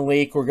that doesn't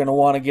leak. We're going to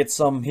want to get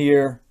some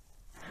here,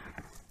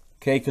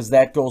 okay, because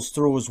that goes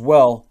through as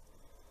well.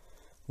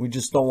 We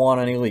just don't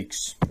want any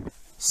leaks.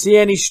 See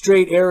any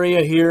straight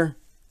area here?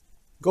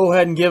 Go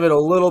ahead and give it a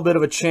little bit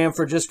of a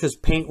chamfer just because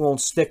paint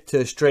won't stick to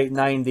a straight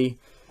 90.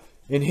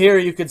 And here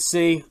you could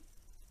see,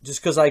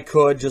 just because I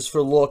could, just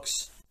for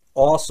looks.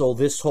 Also,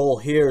 this hole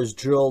here is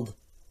drilled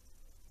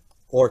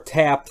or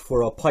tapped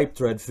for a pipe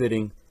thread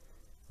fitting,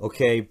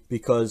 okay,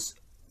 because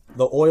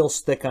the oil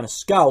stick on a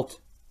Scout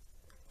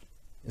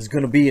is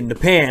going to be in the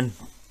pan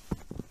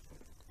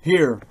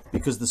here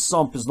because the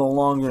sump is no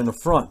longer in the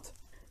front.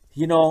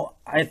 You know,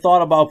 I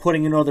thought about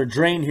putting another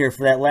drain here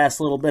for that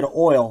last little bit of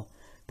oil,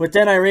 but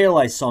then I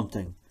realized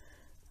something.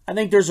 I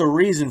think there's a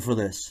reason for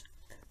this.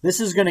 This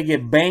is going to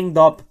get banged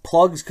up.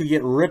 Plugs could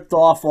get ripped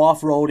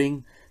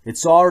off-roading.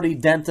 It's already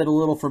dented a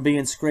little from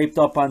being scraped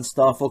up on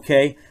stuff,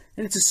 okay?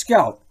 And it's a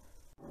Scout.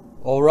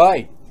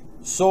 Alright,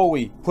 so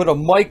we put a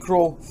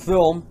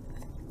microfilm,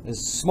 as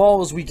small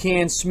as we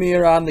can,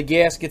 smear on the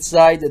gasket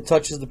side that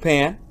touches the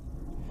pan.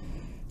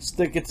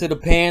 Stick it to the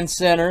pan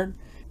center.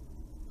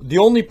 The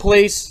only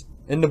place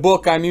in the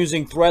book I'm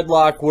using thread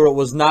lock where it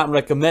was not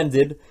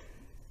recommended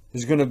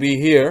is going to be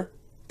here.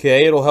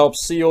 Okay, it'll help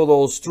seal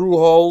those through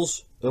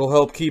holes. It'll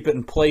help keep it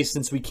in place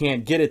since we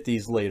can't get at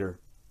these later.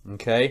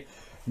 Okay,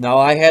 now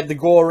I had to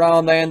go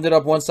around. I ended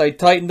up, once I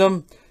tightened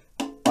them,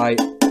 I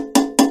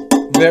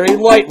very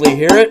lightly,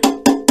 hear it?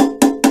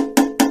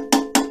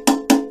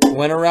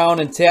 Went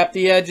around and tapped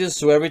the edges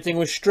so everything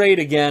was straight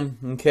again.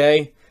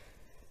 Okay,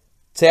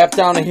 tap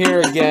down to here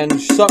again.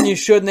 Something you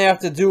shouldn't have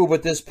to do,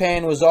 but this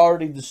pan was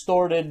already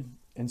distorted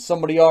and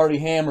somebody already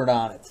hammered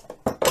on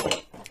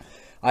it.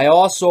 I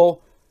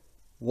also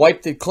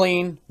wiped it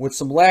clean with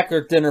some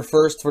lacquer thinner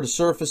first for the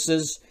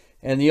surfaces,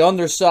 and the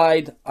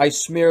underside I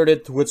smeared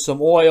it with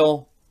some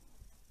oil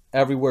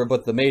everywhere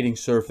but the mating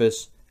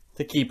surface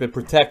to keep it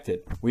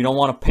protected. We don't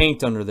want to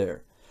paint under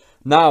there.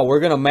 Now we're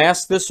going to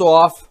mask this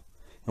off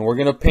And we're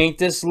going to paint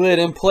this lid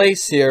in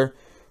place here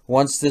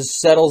once this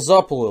settles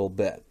up a little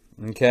bit.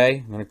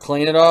 Okay, I'm going to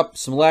clean it up,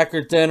 some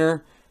lacquer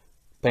thinner,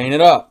 paint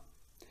it up.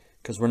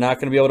 Because we're not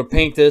going to be able to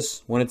paint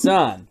this when it's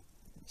on.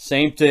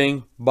 Same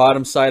thing,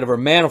 bottom side of our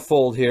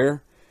manifold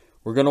here.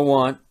 We're going to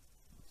want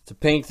to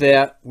paint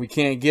that. We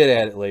can't get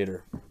at it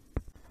later.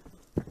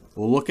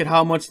 Well, look at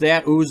how much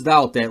that oozed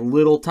out, that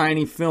little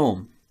tiny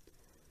film.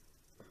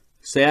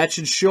 So that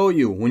should show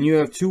you, when you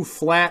have two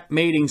flat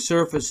mating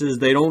surfaces,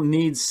 they don't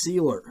need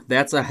sealer.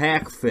 That's a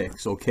hack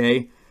fix,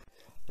 okay?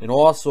 And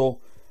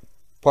also,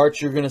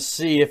 parts you're going to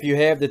see, if you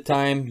have the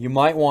time, you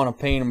might want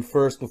to paint them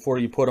first before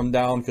you put them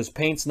down, because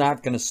paint's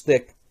not going to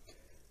stick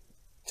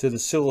to the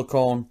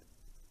silicone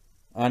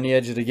on the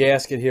edge of the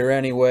gasket here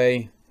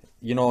anyway.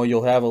 You know,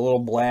 you'll have a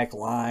little black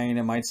line.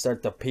 It might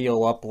start to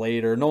peel up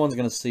later. No one's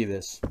going to see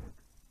this.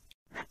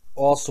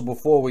 Also,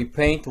 before we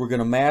paint, we're going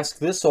to mask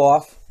this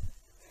off.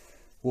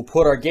 We'll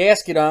put our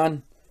gasket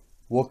on.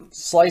 We'll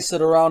slice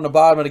it around the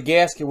bottom of the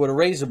gasket with a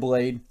razor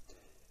blade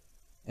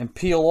and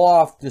peel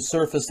off the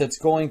surface that's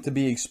going to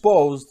be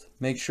exposed.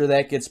 Make sure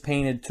that gets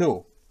painted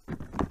too.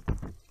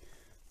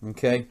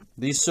 Okay,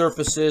 these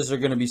surfaces are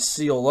going to be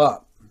sealed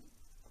up.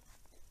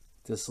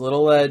 This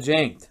little edge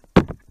ain't.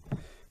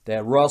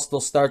 That rust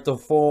will start to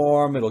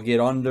form. It'll get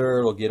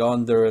under,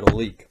 it'll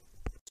leak.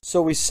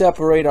 So we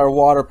separate our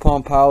water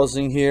pump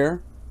housing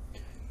here.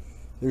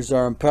 There's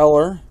our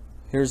impeller.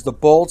 Here's the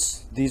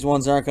bolts. These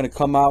ones aren't going to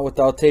come out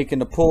without taking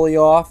the pulley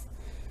off.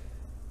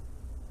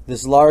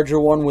 This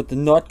larger one with the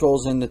nut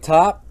goes in the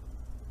top.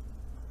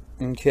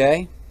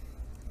 Okay.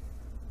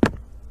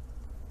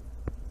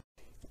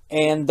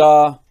 And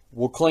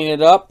we'll clean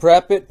it up,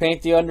 prep it,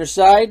 paint the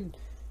underside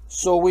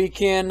so we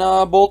can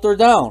bolt her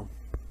down.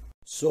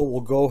 So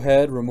we'll go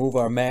ahead, remove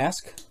our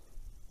mask.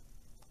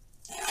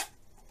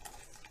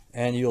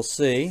 And you'll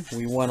see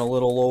we went a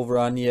little over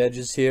on the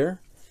edges here.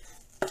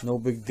 No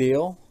big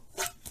deal.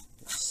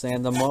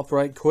 Sand them up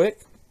right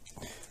quick.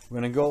 We're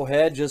going to go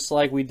ahead just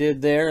like we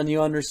did there on the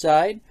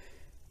underside.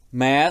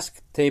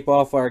 Mask, tape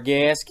off our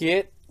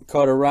gasket,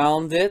 cut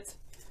around it,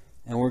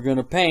 and we're going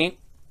to paint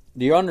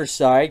the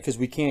underside because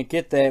we can't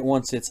get that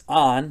once it's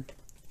on.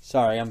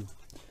 Sorry, I'm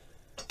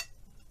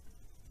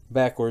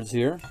backwards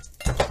here.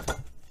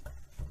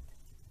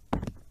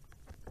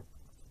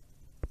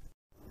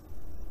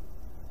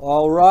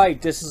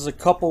 Alright, this is a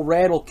couple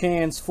rattle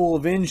cans full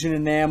of engine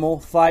enamel,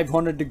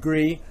 500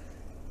 degree.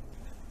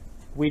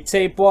 We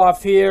tape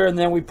off here and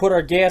then we put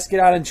our gasket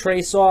on and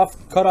trace off,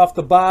 cut off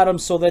the bottom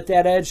so that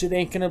edge that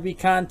ain't going to be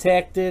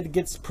contacted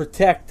gets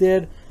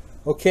protected.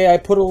 Okay, I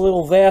put a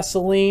little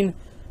Vaseline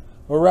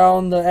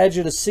around the edge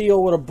of the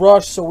seal with a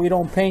brush so we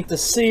don't paint the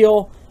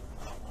seal.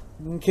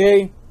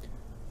 Okay,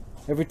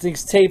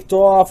 everything's taped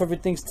off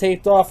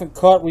and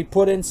cut. We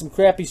put in some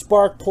crappy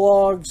spark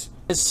plugs.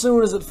 As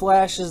soon as it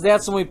flashes,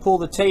 that's when we pull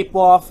the tape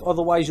off,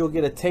 otherwise you'll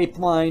get a tape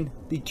line.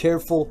 Be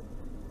careful.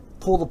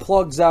 Pull the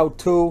plugs out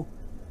too.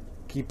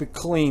 Keep it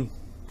clean.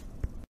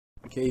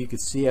 Okay, you can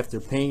see after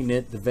painting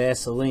it, the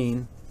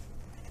Vaseline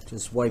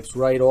just wipes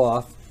right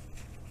off.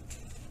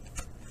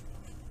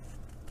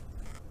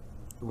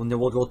 And then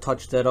we'll go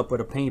touch that up with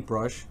a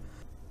paintbrush.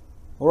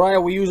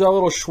 Alright, we use our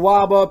little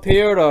Schwab up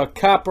here to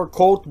copper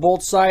coat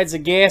both sides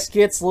of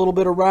gaskets. A little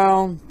bit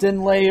around, thin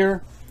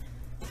layer,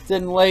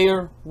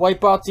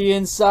 wipe out the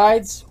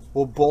insides.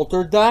 We'll bolt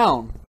her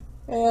down.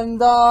 And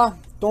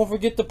don't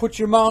forget to put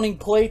your mounting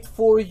plate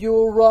for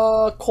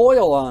your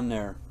coil on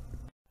there.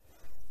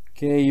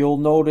 Okay, you'll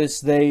notice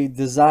they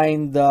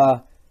designed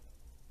the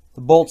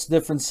bolts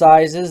different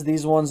sizes.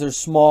 These ones are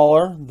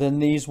smaller than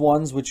these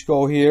ones which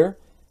go here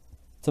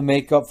to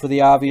make up for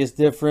the obvious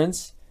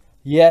difference.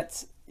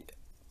 Yet,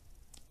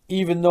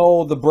 even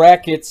though the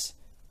brackets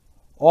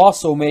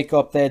also make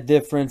up that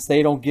difference,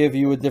 they don't give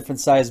you a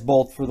different size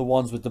bolt for the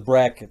ones with the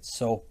brackets.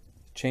 So,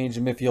 change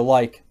them if you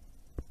like.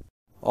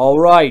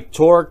 Alright,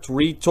 torqued,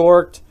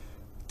 retorqued,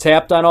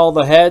 tapped on all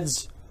the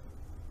heads.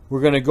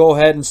 We're going to go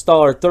ahead and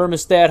install our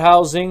thermostat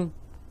housing.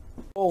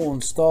 We'll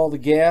install the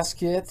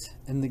gasket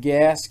and the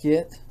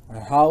gasket,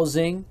 our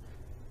housing,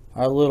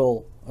 our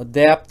little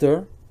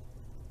adapter.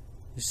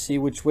 You see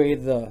which way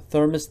the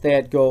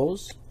thermostat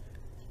goes.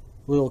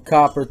 Little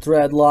copper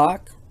thread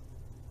lock.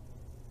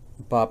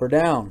 Pop her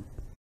down.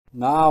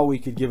 Now we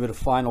could give it a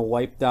final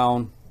wipe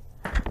down.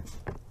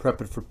 Prep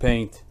it for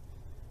paint.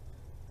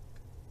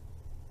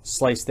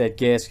 Slice that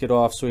gasket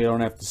off so you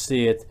don't have to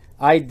see it.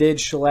 I did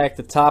shellac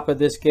the top of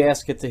this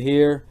gasket to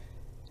here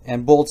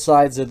and both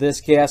sides of this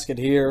gasket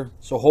here.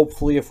 So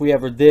hopefully if we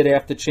ever did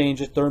have to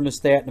change a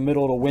thermostat in the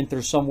middle of the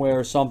winter somewhere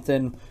or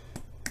something,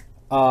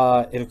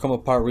 it'll come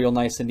apart real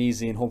nice and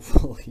easy and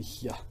hopefully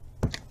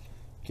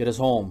get us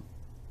home.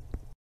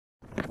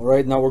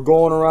 Alright, now we're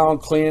going around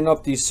cleaning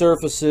up these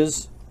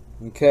surfaces.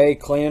 Okay,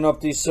 cleaning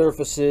up these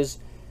surfaces.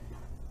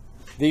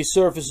 These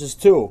surfaces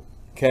too.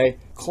 Okay,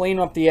 clean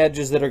up the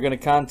edges that are going to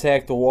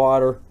contact the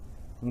water.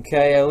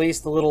 Okay, at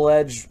least a little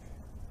edge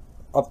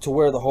up to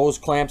where the hose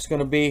clamp's going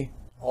to be.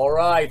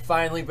 Alright,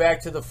 finally back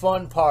to the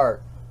fun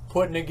part.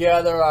 Putting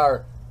together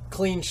our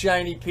clean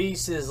shiny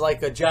pieces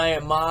like a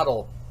giant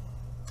model.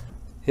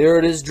 Here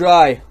it is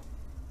dry.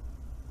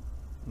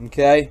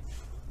 Okay.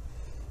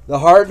 The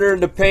hardener in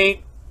the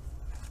paint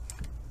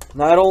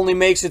not only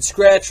makes it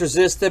scratch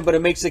resistant, but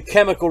it makes it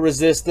chemical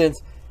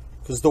resistant,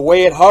 because the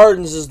way it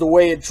hardens is the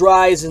way it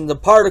dries, and the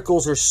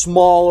particles are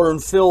smaller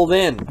and filled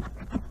in.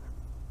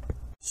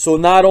 So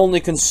not only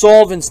can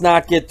solvents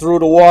not get through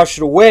to wash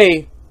it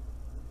away,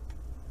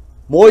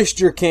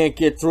 moisture can't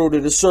get through to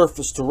the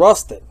surface to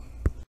rust it.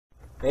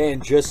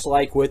 And just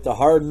like with the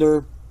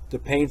hardener, the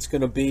paint's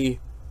going to be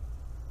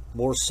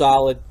more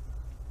solid,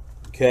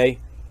 okay,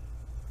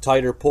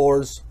 tighter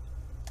pores.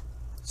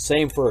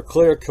 Same for a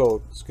clear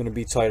coat, it's going to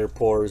be tighter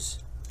pores.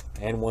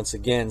 And once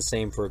again,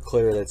 same for a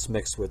clear that's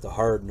mixed with the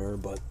hardener,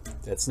 but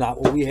that's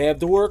not what we have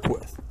to work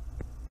with.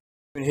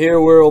 And here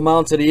where it'll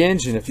mount to the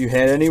engine, if you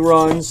had any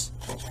runs,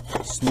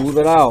 smooth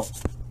it out.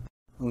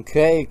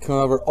 Okay,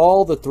 cover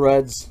all the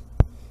threads,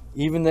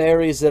 even the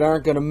areas that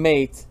aren't going to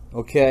mate,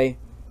 okay,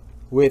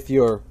 with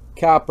your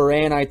copper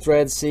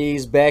anti-thread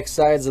Cs, back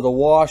sides of the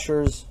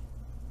washers.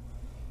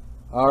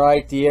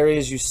 Alright, the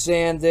areas you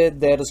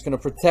sanded, that is going to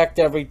protect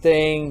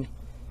everything.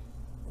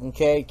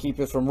 Okay, keep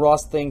it from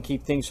rusting,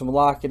 keep things from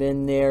locking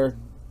in there.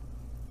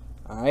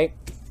 Alright.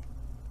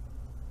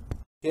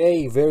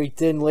 Okay, very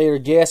thin layer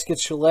gasket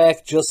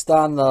shellac just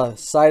on the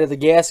side of the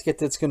gasket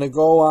that's going to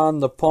go on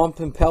the pump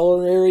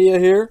impeller area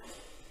here.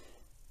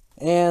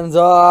 And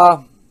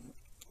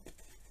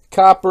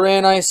copper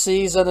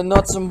anti-Cs on the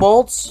nuts and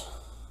bolts.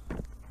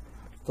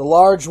 The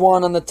large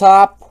one on the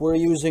top, we're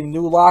using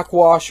new lock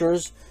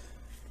washers.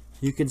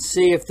 You can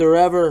see if they're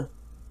ever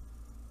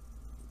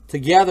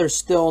together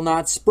still,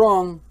 not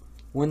sprung,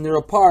 when they're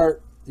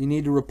apart, you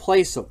need to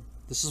replace them.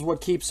 This is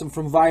what keeps them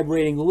from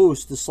vibrating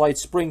loose. The slight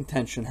spring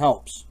tension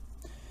helps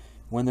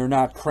when they're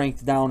not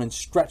cranked down and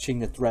stretching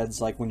the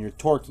threads like when you're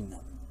torquing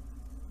them.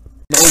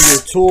 Know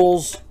your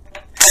tools.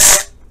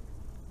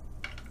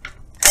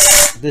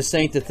 This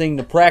ain't the thing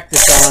to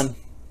practice on.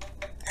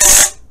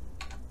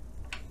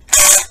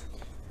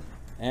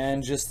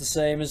 And just the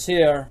same as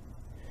here.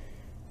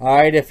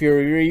 Alright, if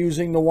you're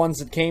using the ones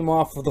that came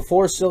off of the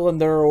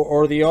 4-cylinder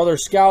or the other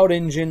Scout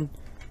engine,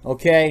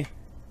 okay,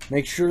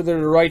 make sure they're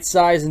the right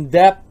size and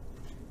depth.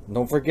 And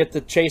don't forget to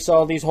chase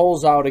all these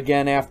holes out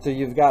again after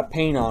you've got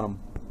paint on them.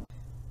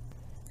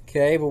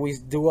 Okay, but we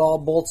do all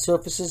bolt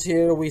surfaces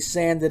here. We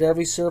sanded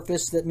every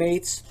surface that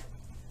mates,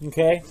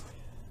 okay,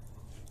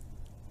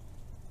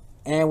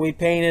 and we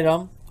painted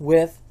them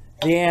with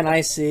the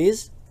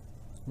anti-Cs,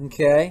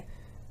 okay.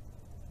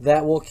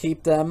 That will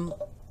keep them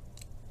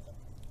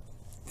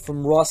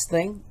from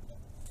rusting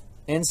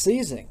and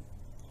seizing.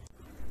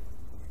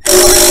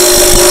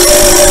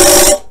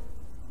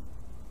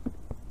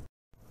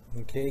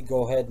 Okay,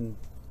 go ahead and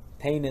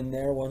paint in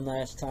there one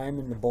last time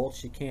in the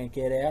bolts you can't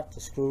get at, the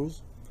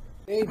screws.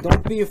 Okay,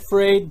 don't be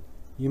afraid.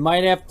 You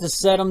might have to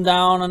set them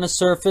down on the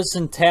surface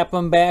and tap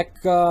them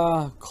back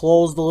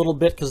closed a little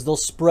bit because they'll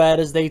spread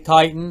as they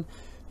tighten.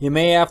 You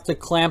may have to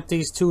clamp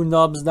these two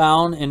nubs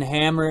down and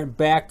hammer it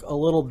back a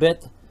little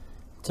bit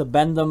to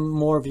bend them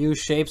more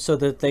V-shape so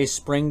that they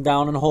spring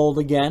down and hold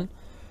again.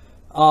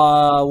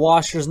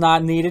 Washer's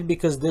not needed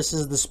because this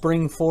is the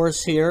spring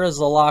force here, as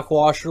a lock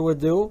washer would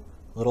do.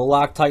 Little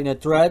Loctite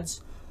nut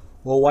threads.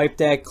 We'll wipe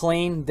that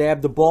clean,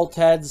 dab the bolt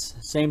heads.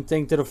 Same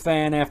thing to the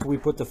fan after we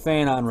put the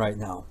fan on right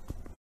now.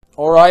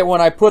 Alright,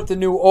 when I put the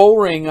new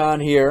O-ring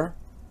on here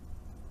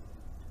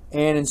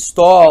and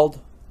installed,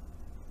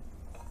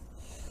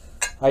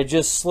 I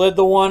just slid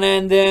the one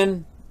end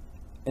in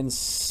and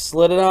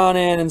slid it on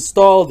in and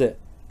installed it.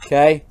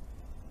 Okay,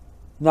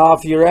 now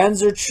if your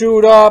ends are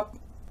chewed up,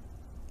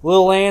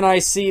 little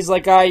anti-Cs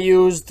like I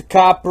used,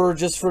 copper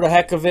just for the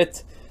heck of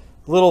it,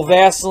 little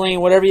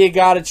Vaseline, whatever you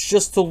got, it's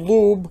just to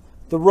lube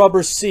the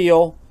rubber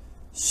seal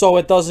so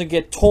it doesn't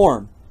get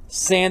torn.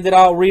 Sand it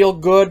out real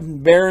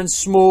good, bare and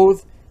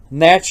smooth,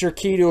 and that's your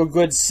key to a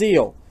good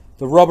seal.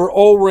 The rubber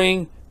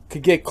O-ring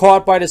could get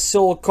caught by the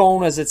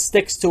silicone as it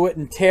sticks to it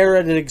and tear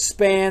it, it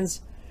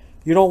expands.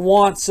 You don't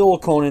want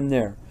silicone in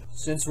there.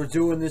 Since we're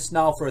doing this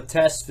now for a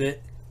test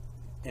fit,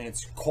 and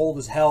it's cold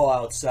as hell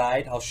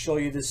outside, I'll show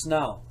you this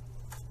now.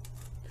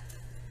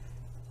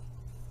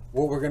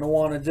 What we're going to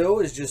want to do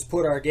is just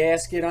put our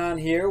gasket on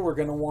here. We're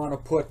going to want to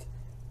put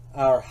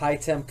our high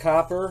temp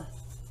copper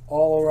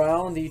all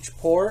around each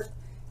port,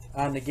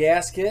 on the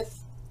gasket,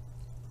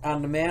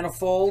 on the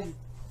manifold,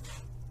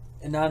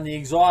 and on the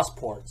exhaust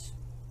ports.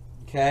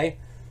 Okay,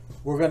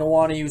 we're going to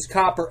want to use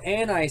copper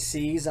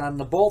anti-Cs on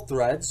the bolt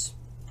threads.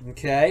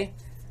 Okay,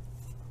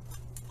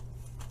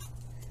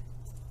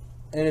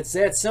 and it's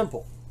that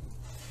simple.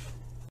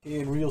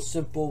 Okay, and real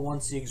simple,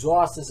 once the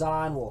exhaust is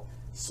on, we'll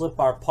slip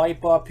our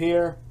pipe up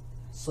here,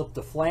 slip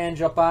the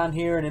flange up on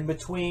here, and in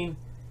between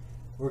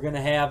we're going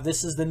to have,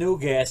 this is the new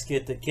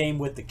gasket that came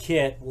with the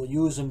kit. We'll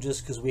use them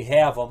just because we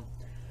have them.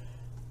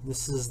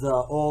 This is the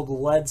old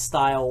lead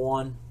style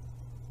one.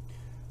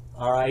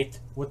 Alright,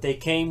 what they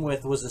came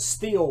with was a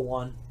steel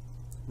one.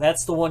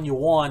 That's the one you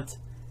want.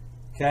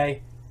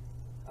 Okay,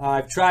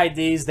 I've tried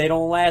these, they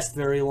don't last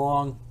very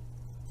long.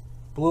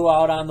 Blew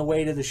out on the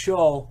way to the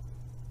show.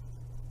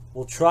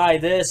 We'll try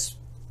this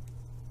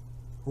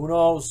Who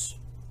knows?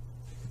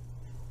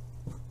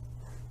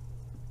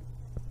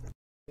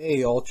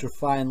 A ultra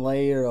fine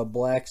layer of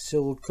black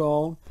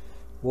silicone.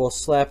 We'll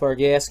slap our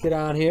gasket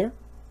on here.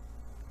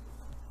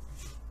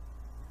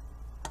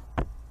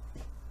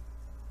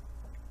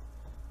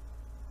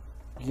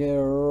 Get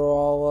her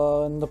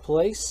all into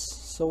place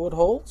so it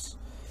holds.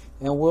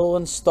 And we'll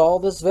install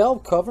this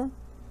valve cover.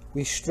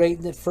 We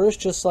straighten it first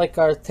just like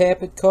our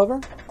tappet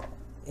cover.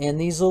 And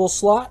these little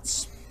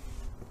slots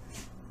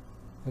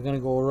are going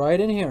to go right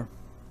in here.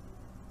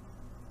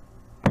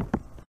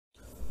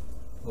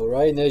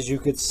 Alright, and as you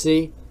can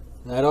see,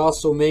 that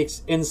also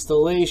makes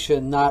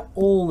installation not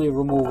only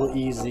removal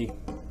easy.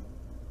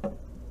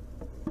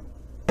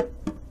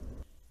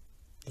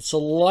 It's a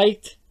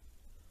light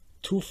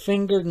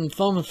two-fingered and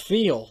thumb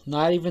feel,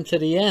 not even to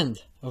the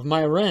end of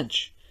my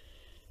wrench.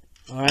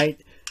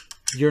 Alright,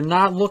 you're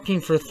not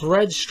looking for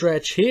thread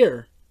stretch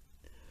here.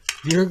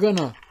 You're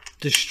gonna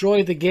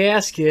destroy the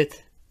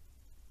gasket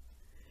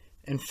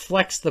and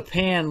flex the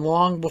pan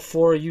long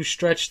before you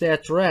stretch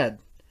that thread.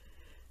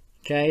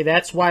 Okay,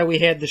 that's why we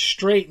had to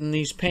straighten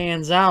these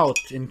pans out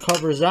and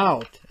covers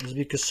out, is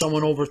because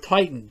someone over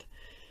tightened.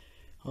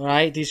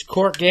 Alright, these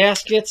cork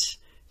gaskets,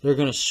 they're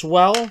going to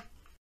swell.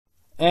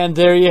 And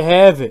there you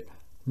have it.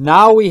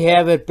 Now we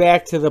have it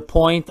back to the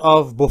point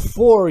of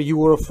before you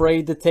were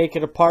afraid to take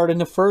it apart in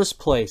the first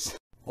place.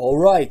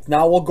 Alright,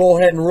 now we'll go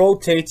ahead and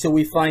rotate till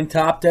we find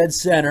top dead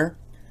center.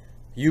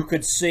 You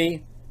could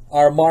see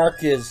our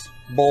mark is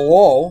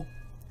below.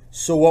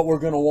 So what we're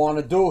going to want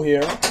to do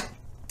here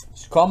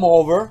is come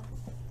over.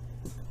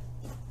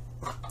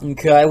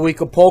 Okay, we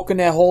could poke in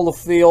that hole to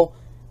feel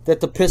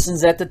that the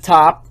piston's at the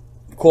top,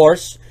 of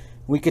course.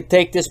 We could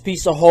take this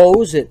piece of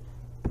hose,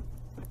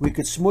 we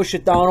could smush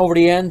it down over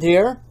the end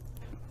here.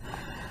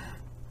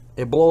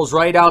 It blows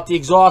right out the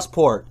exhaust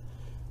port.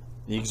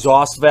 The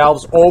exhaust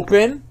valve's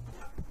open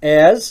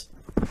as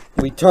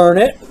we turn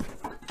it.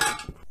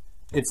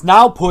 It's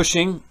now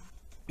pushing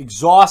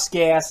exhaust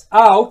gas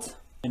out.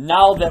 And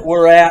now that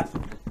we're at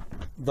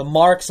the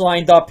marks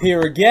lined up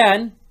here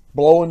again,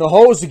 blowing the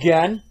hose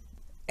again,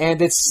 and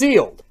it's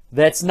sealed.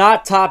 That's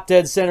not top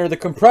dead center of the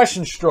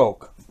compression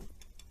stroke.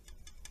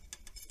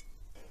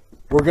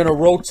 We're going to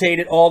rotate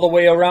it all the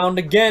way around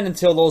again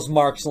until those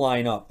marks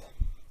line up.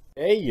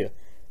 Okay,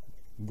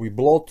 we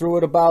blow through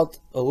it about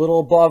a little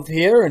above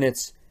here and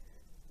it's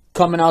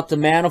coming out the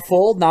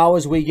manifold. Now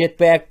as we get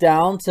back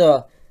down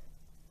to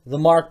the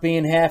mark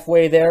being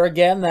halfway there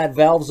again, that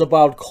valve's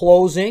about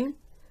closing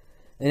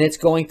and it's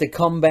going to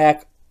come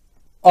back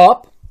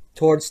up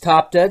towards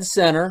top dead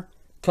center,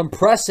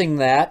 compressing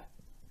that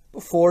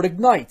before it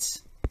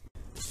ignites.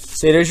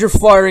 See, there's your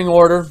firing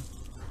order.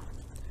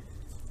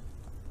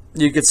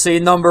 You can see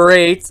number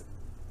 8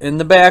 in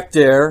the back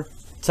there,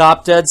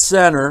 top dead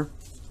center.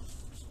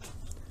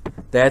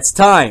 That's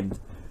timed.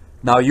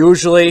 Now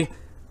usually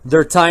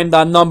they're timed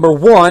on number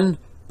 1,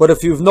 but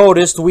if you've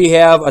noticed we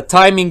have a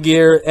timing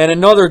gear and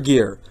another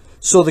gear.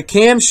 So the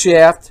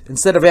camshaft,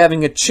 instead of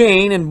having a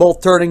chain and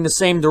both turning the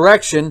same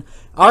direction,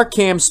 our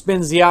cam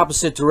spins the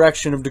opposite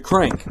direction of the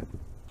crank.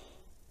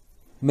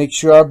 Make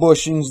sure our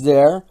bushing's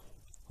there.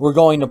 We're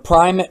going to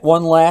prime it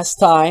one last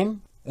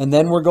time. And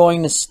then we're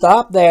going to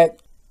stop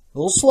that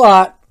little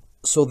slot.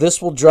 So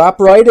this will drop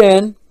right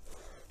in.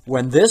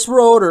 When this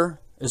rotor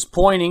is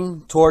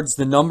pointing towards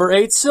the number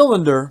 8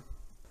 cylinder.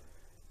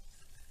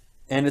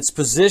 And it's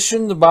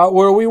positioned about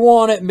where we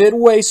want it,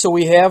 midway, so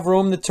we have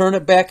room to turn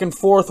it back and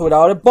forth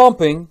without it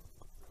bumping.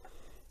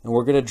 And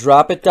we're going to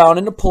drop it down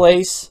into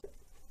place.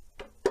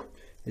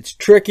 It's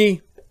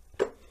tricky.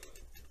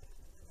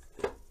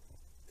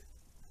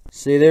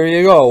 See, there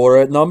you go. We're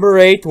at number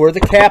 8, where the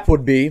cap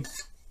would be.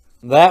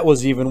 That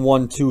was even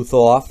one tooth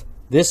off.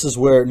 This is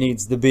where it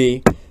needs to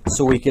be,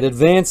 so we could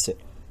advance it.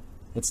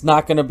 It's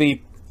not going to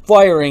be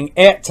firing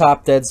at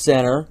top dead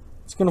center.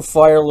 It's going to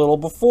fire a little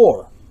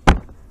before.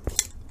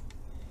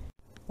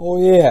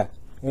 Oh yeah,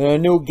 and a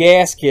new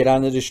gasket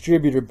on the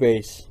distributor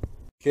base.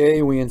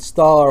 Okay, we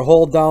install our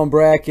hold down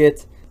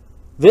bracket.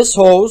 This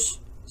hose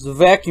is a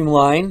vacuum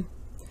line.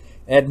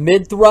 At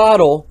mid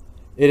throttle,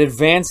 it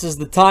advances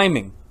the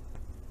timing.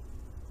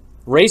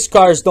 Race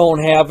cars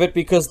don't have it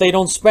because they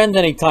don't spend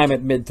any time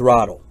at mid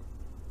throttle.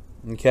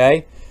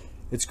 Okay,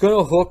 it's going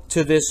to hook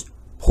to this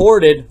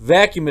ported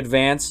vacuum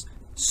advance,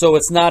 so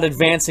it's not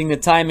advancing the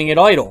timing at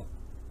idle.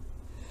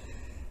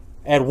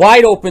 At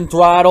wide open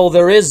throttle,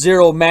 there is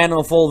 0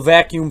 manifold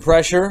vacuum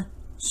pressure,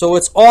 so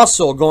it's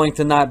also going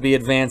to not be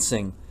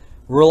advancing,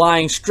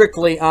 relying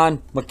strictly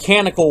on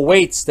mechanical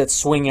weights that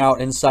swing out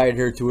inside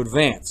here to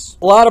advance.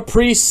 A lot of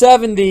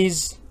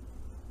pre-70s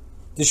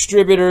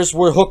distributors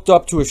were hooked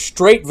up to a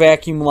straight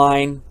vacuum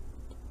line,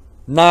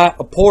 not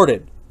a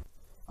ported.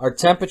 Our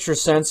temperature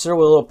sensor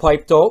with a little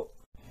pipe dope.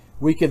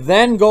 We could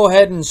then go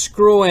ahead and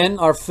screw in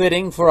our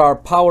fitting for our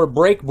power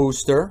brake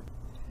booster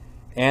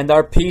and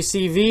our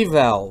PCV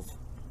valve.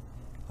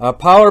 Our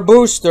power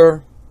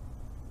booster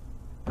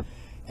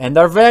and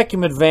our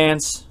vacuum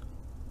advance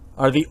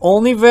are the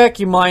only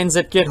vacuum lines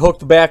that get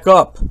hooked back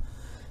up.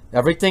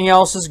 Everything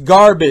else is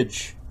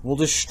garbage. will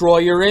destroy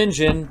your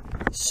engine,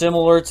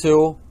 similar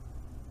to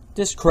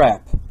this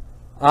crap.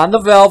 On the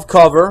valve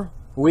cover,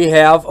 we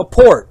have a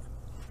port.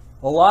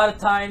 A lot of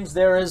times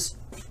there is,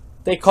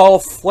 they call a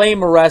flame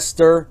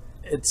arrestor.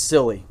 It's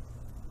silly.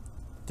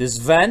 This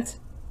vent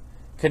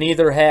can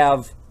either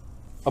have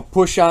a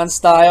push-on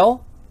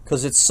style,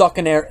 because it's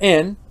sucking air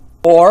in,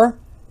 or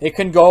it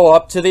can go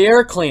up to the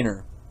air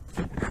cleaner.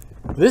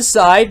 This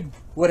side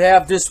would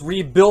have this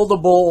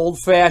rebuildable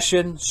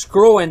old-fashioned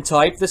screw-in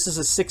type. This is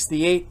a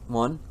 68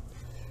 one.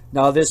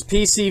 Now this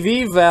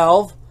PCV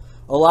valve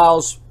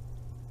allows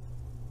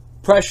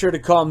pressure to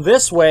come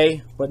this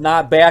way, but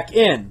not back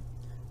in,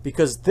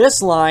 because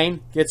this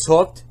line gets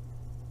hooked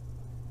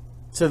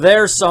to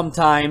there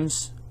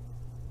sometimes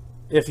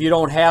if you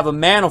don't have a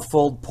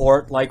manifold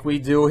port like we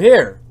do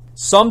here.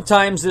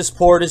 Sometimes this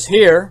port is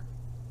here,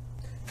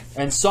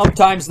 and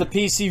sometimes the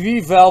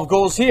PCV valve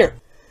goes here.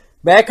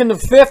 Back in the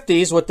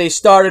 50s, what they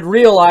started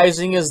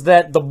realizing is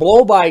that the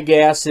blow-by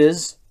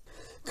gases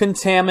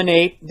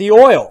contaminate the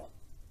oil.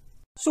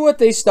 So what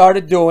they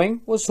started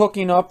doing was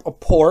hooking up a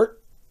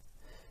port,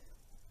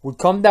 would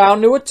come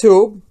down to a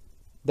tube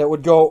that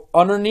would go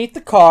underneath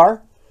the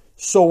car,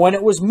 so when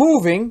it was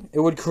moving, it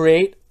would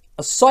create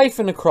a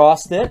siphon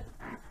across it,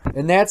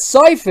 and that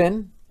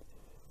siphon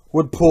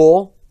would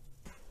pull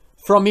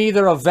from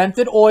either a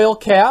vented oil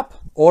cap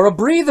or a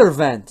breather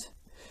vent.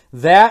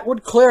 That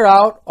would clear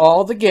out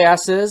all the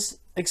gases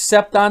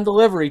except on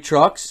delivery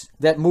trucks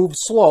that move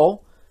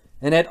slow,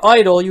 and at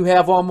idle you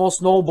have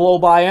almost no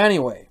blow-by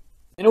anyway.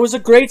 And it was a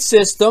great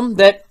system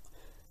that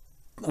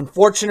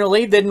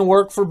unfortunately didn't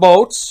work for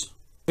boats,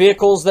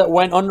 vehicles that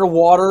went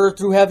underwater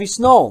through heavy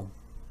snow,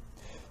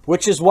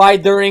 which is why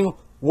during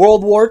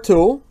World War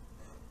II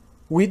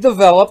we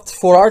developed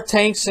for our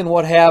tanks and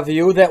what have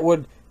you that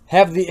would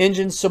have the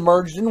engine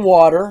submerged in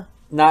water,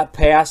 not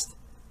past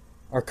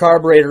our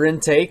carburetor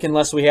intake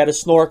unless we had a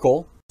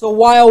snorkel. So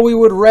while we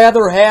would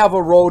rather have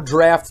a road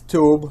draft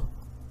tube,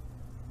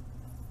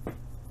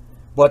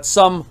 but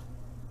some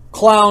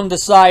clown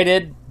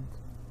decided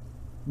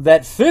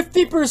that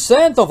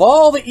 50% of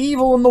all the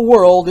evil in the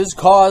world is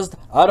caused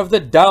out of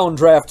the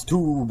downdraft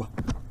tube.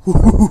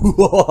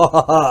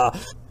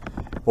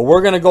 But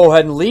we're going to go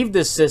ahead and leave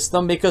this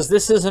system because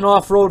this is an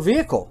off-road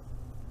vehicle.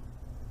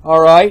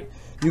 Alright,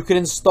 you can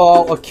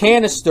install a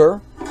canister,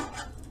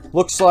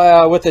 looks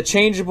like with a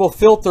changeable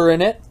filter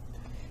in it,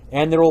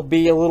 and there will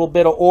be a little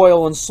bit of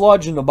oil and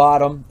sludge in the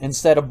bottom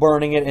instead of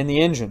burning it in the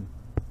engine.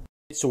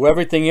 So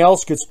everything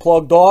else gets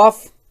plugged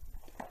off.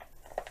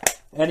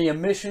 Any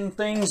emission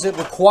things that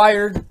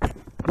required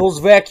those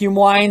vacuum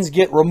lines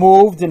get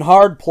removed and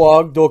hard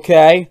plugged,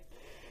 okay?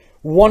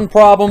 One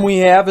problem we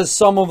have is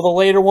some of the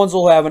later ones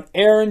will have an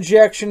air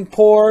injection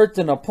port,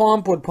 and a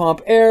pump would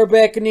pump air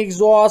back in the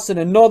exhaust, and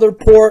another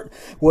port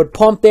would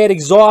pump that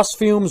exhaust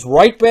fumes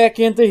right back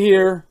into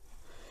here.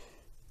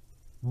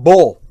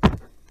 Bull.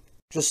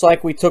 Just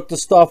like we took the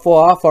stuff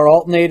off our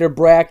alternator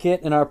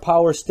bracket and our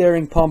power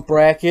steering pump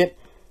bracket.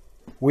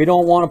 We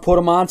don't want to put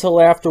them on till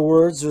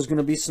afterwards. There's going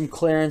to be some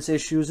clearance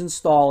issues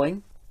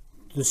installing.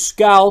 The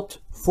Scout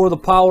for the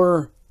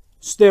power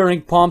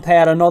steering pump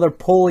had another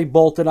pulley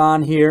bolted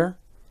on here.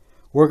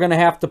 We're going to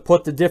have to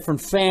put the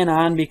different fan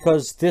on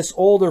because this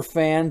older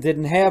fan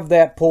didn't have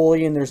that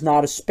pulley and there's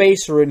not a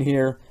spacer in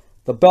here.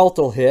 The belt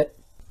will hit.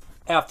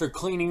 After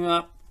cleaning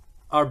up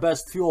our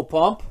best fuel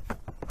pump,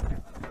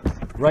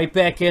 right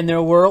back in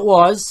there where it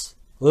was.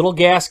 Little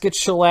gasket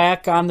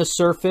shellac on the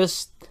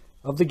surface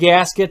of the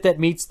gasket that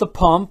meets the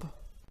pump.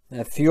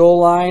 That fuel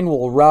line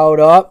will route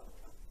up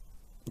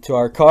to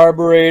our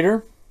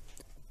carburetor.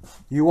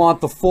 You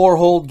want the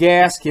 4-hole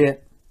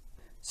gasket.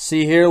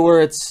 See here where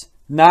it's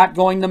not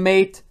going to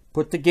mate?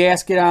 Put the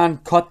gasket on,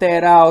 cut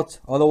that out,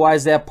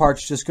 otherwise that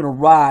part's just going to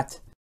rot.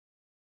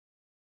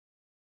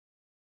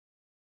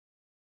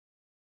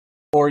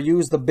 Or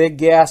use the big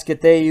gasket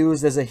they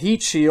used as a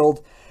heat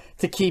shield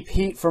to keep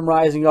heat from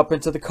rising up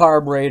into the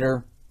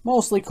carburetor,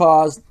 mostly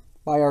caused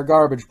by our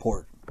garbage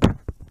port.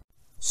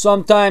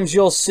 Sometimes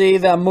you'll see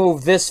them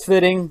move this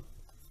fitting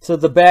to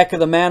the back of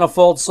the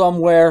manifold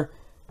somewhere.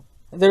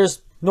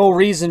 There's no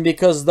reason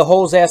because the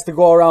hose has to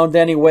go around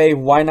anyway.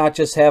 Why not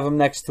just have them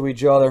next to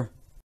each other?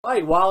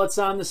 Right, while it's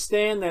on the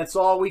stand, that's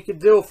all we could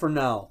do for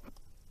now.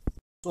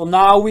 So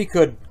now we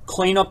could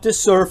clean up this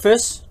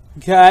surface,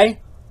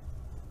 okay?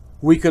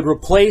 We could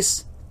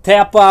replace,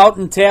 tap out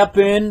and tap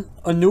in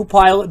a new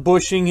pilot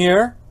bushing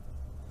here.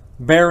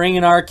 Bearing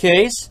in our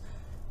case.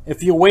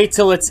 If you wait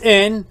till it's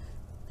in,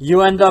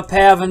 you end up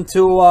having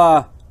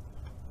to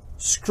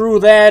screw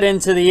that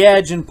into the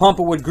edge and pump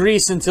it with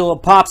grease until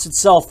it pops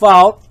itself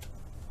out.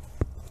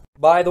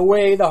 By the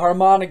way, the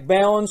harmonic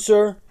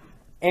balancer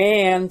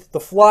and the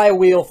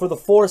flywheel for the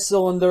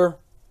 4-cylinder,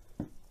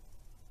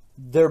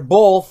 they're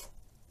both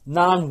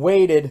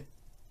non-weighted.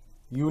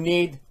 You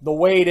need the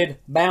weighted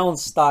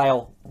balance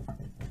style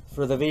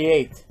for the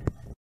V8.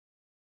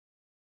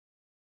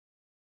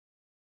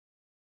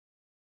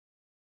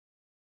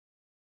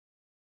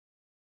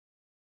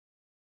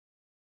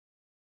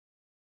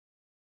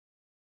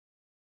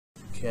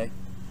 Okay,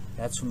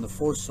 That's from the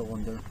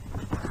 4-cylinder.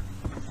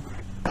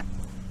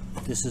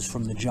 This is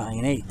from the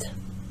Giant 8.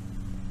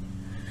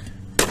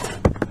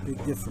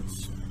 Big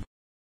difference.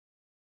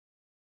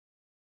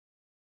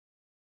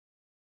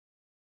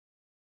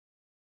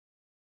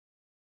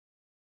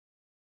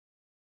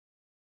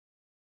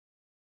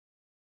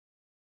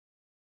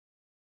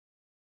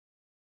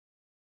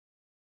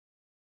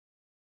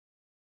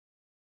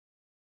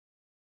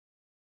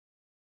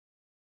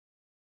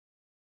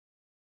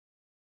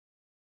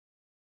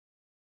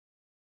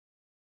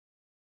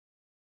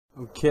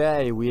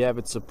 Okay, we have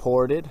it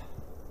supported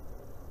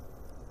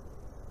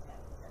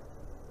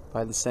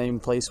by the same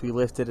place we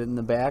lifted it in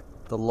the back,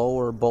 the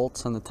lower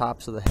bolts on the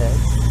tops of the head.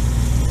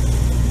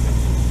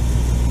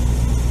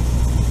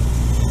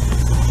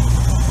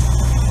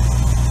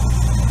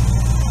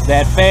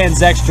 That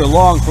fan's extra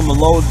long from a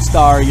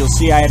Lodestar. You'll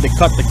see I had to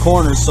cut the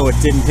corners so it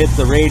didn't hit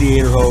the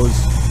radiator hose.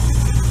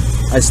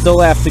 I still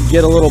have to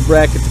get a little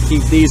bracket to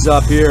keep these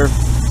up here.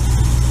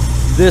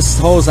 This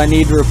hose I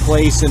need to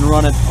replace and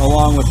run it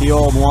along with the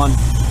old one.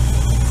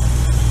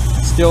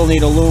 Still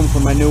need a loom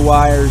for my new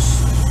wires.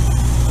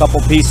 A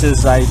couple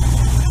pieces I'm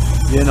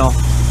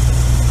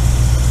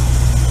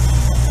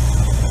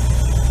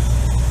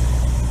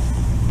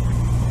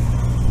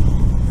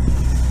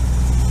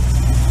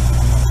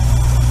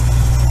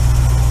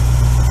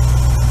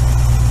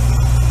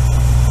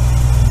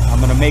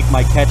gonna make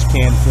my catch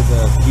can for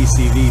the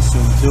PCV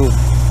soon too.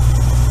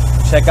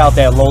 Check out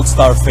that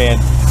Lodestar fan.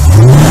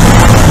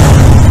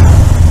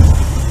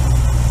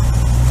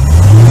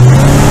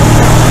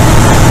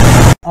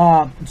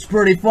 It's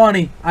pretty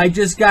funny. I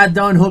just got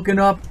done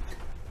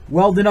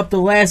welding up the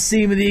last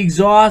seam of the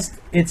exhaust.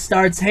 It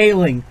starts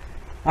hailing.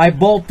 I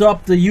bolt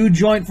up the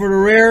U-joint for the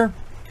rear.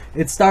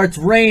 It starts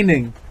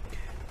raining.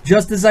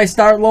 Just as I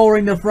start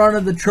lowering the front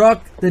of the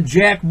truck, the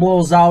jack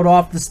blows out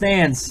off the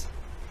stands.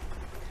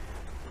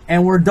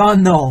 And we're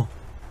done though.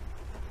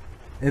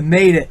 It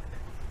made it.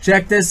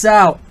 Check this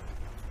out.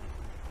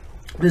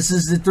 This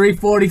is the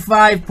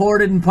 345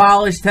 ported and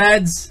polished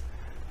heads.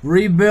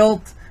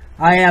 Rebuilt.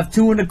 I have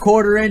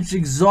 2¼ inch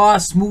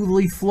exhaust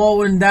smoothly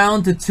flowing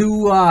down to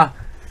two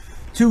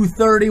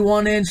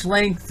 31-inch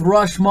length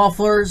thrush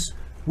mufflers,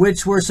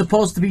 which were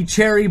supposed to be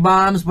cherry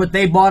bombs, but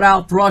they bought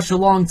out thrush a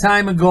long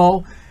time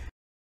ago.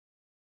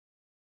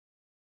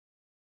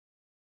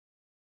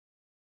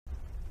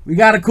 We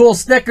got a cool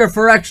sticker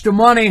for extra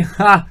money.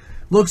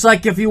 Looks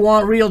like if you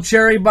want real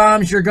cherry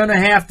bombs, you're gonna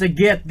have to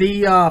get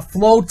the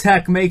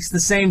Flowtech makes the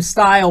same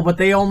style, but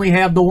they only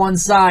have the one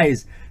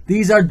size.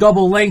 These are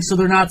double length, so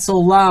they're not so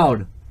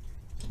loud.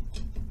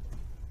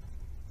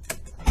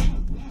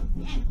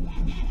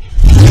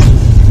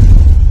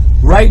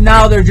 Right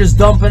now, they're just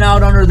dumping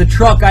out under the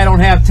truck. I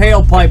don't have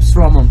tailpipes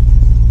from them.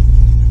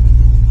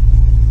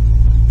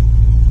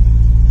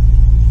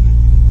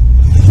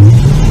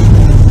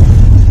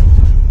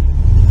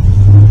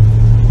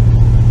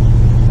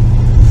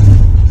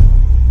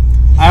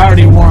 I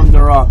already warmed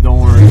her up,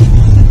 don't worry.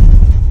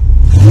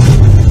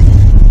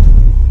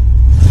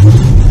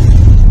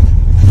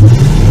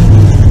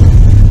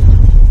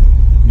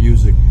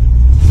 Music.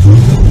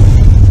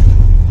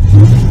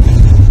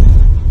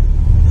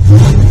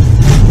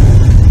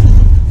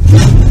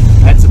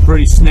 That's a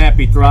pretty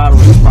snappy throttle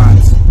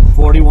response.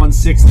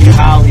 4160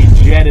 Holly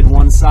jetted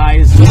one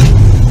size.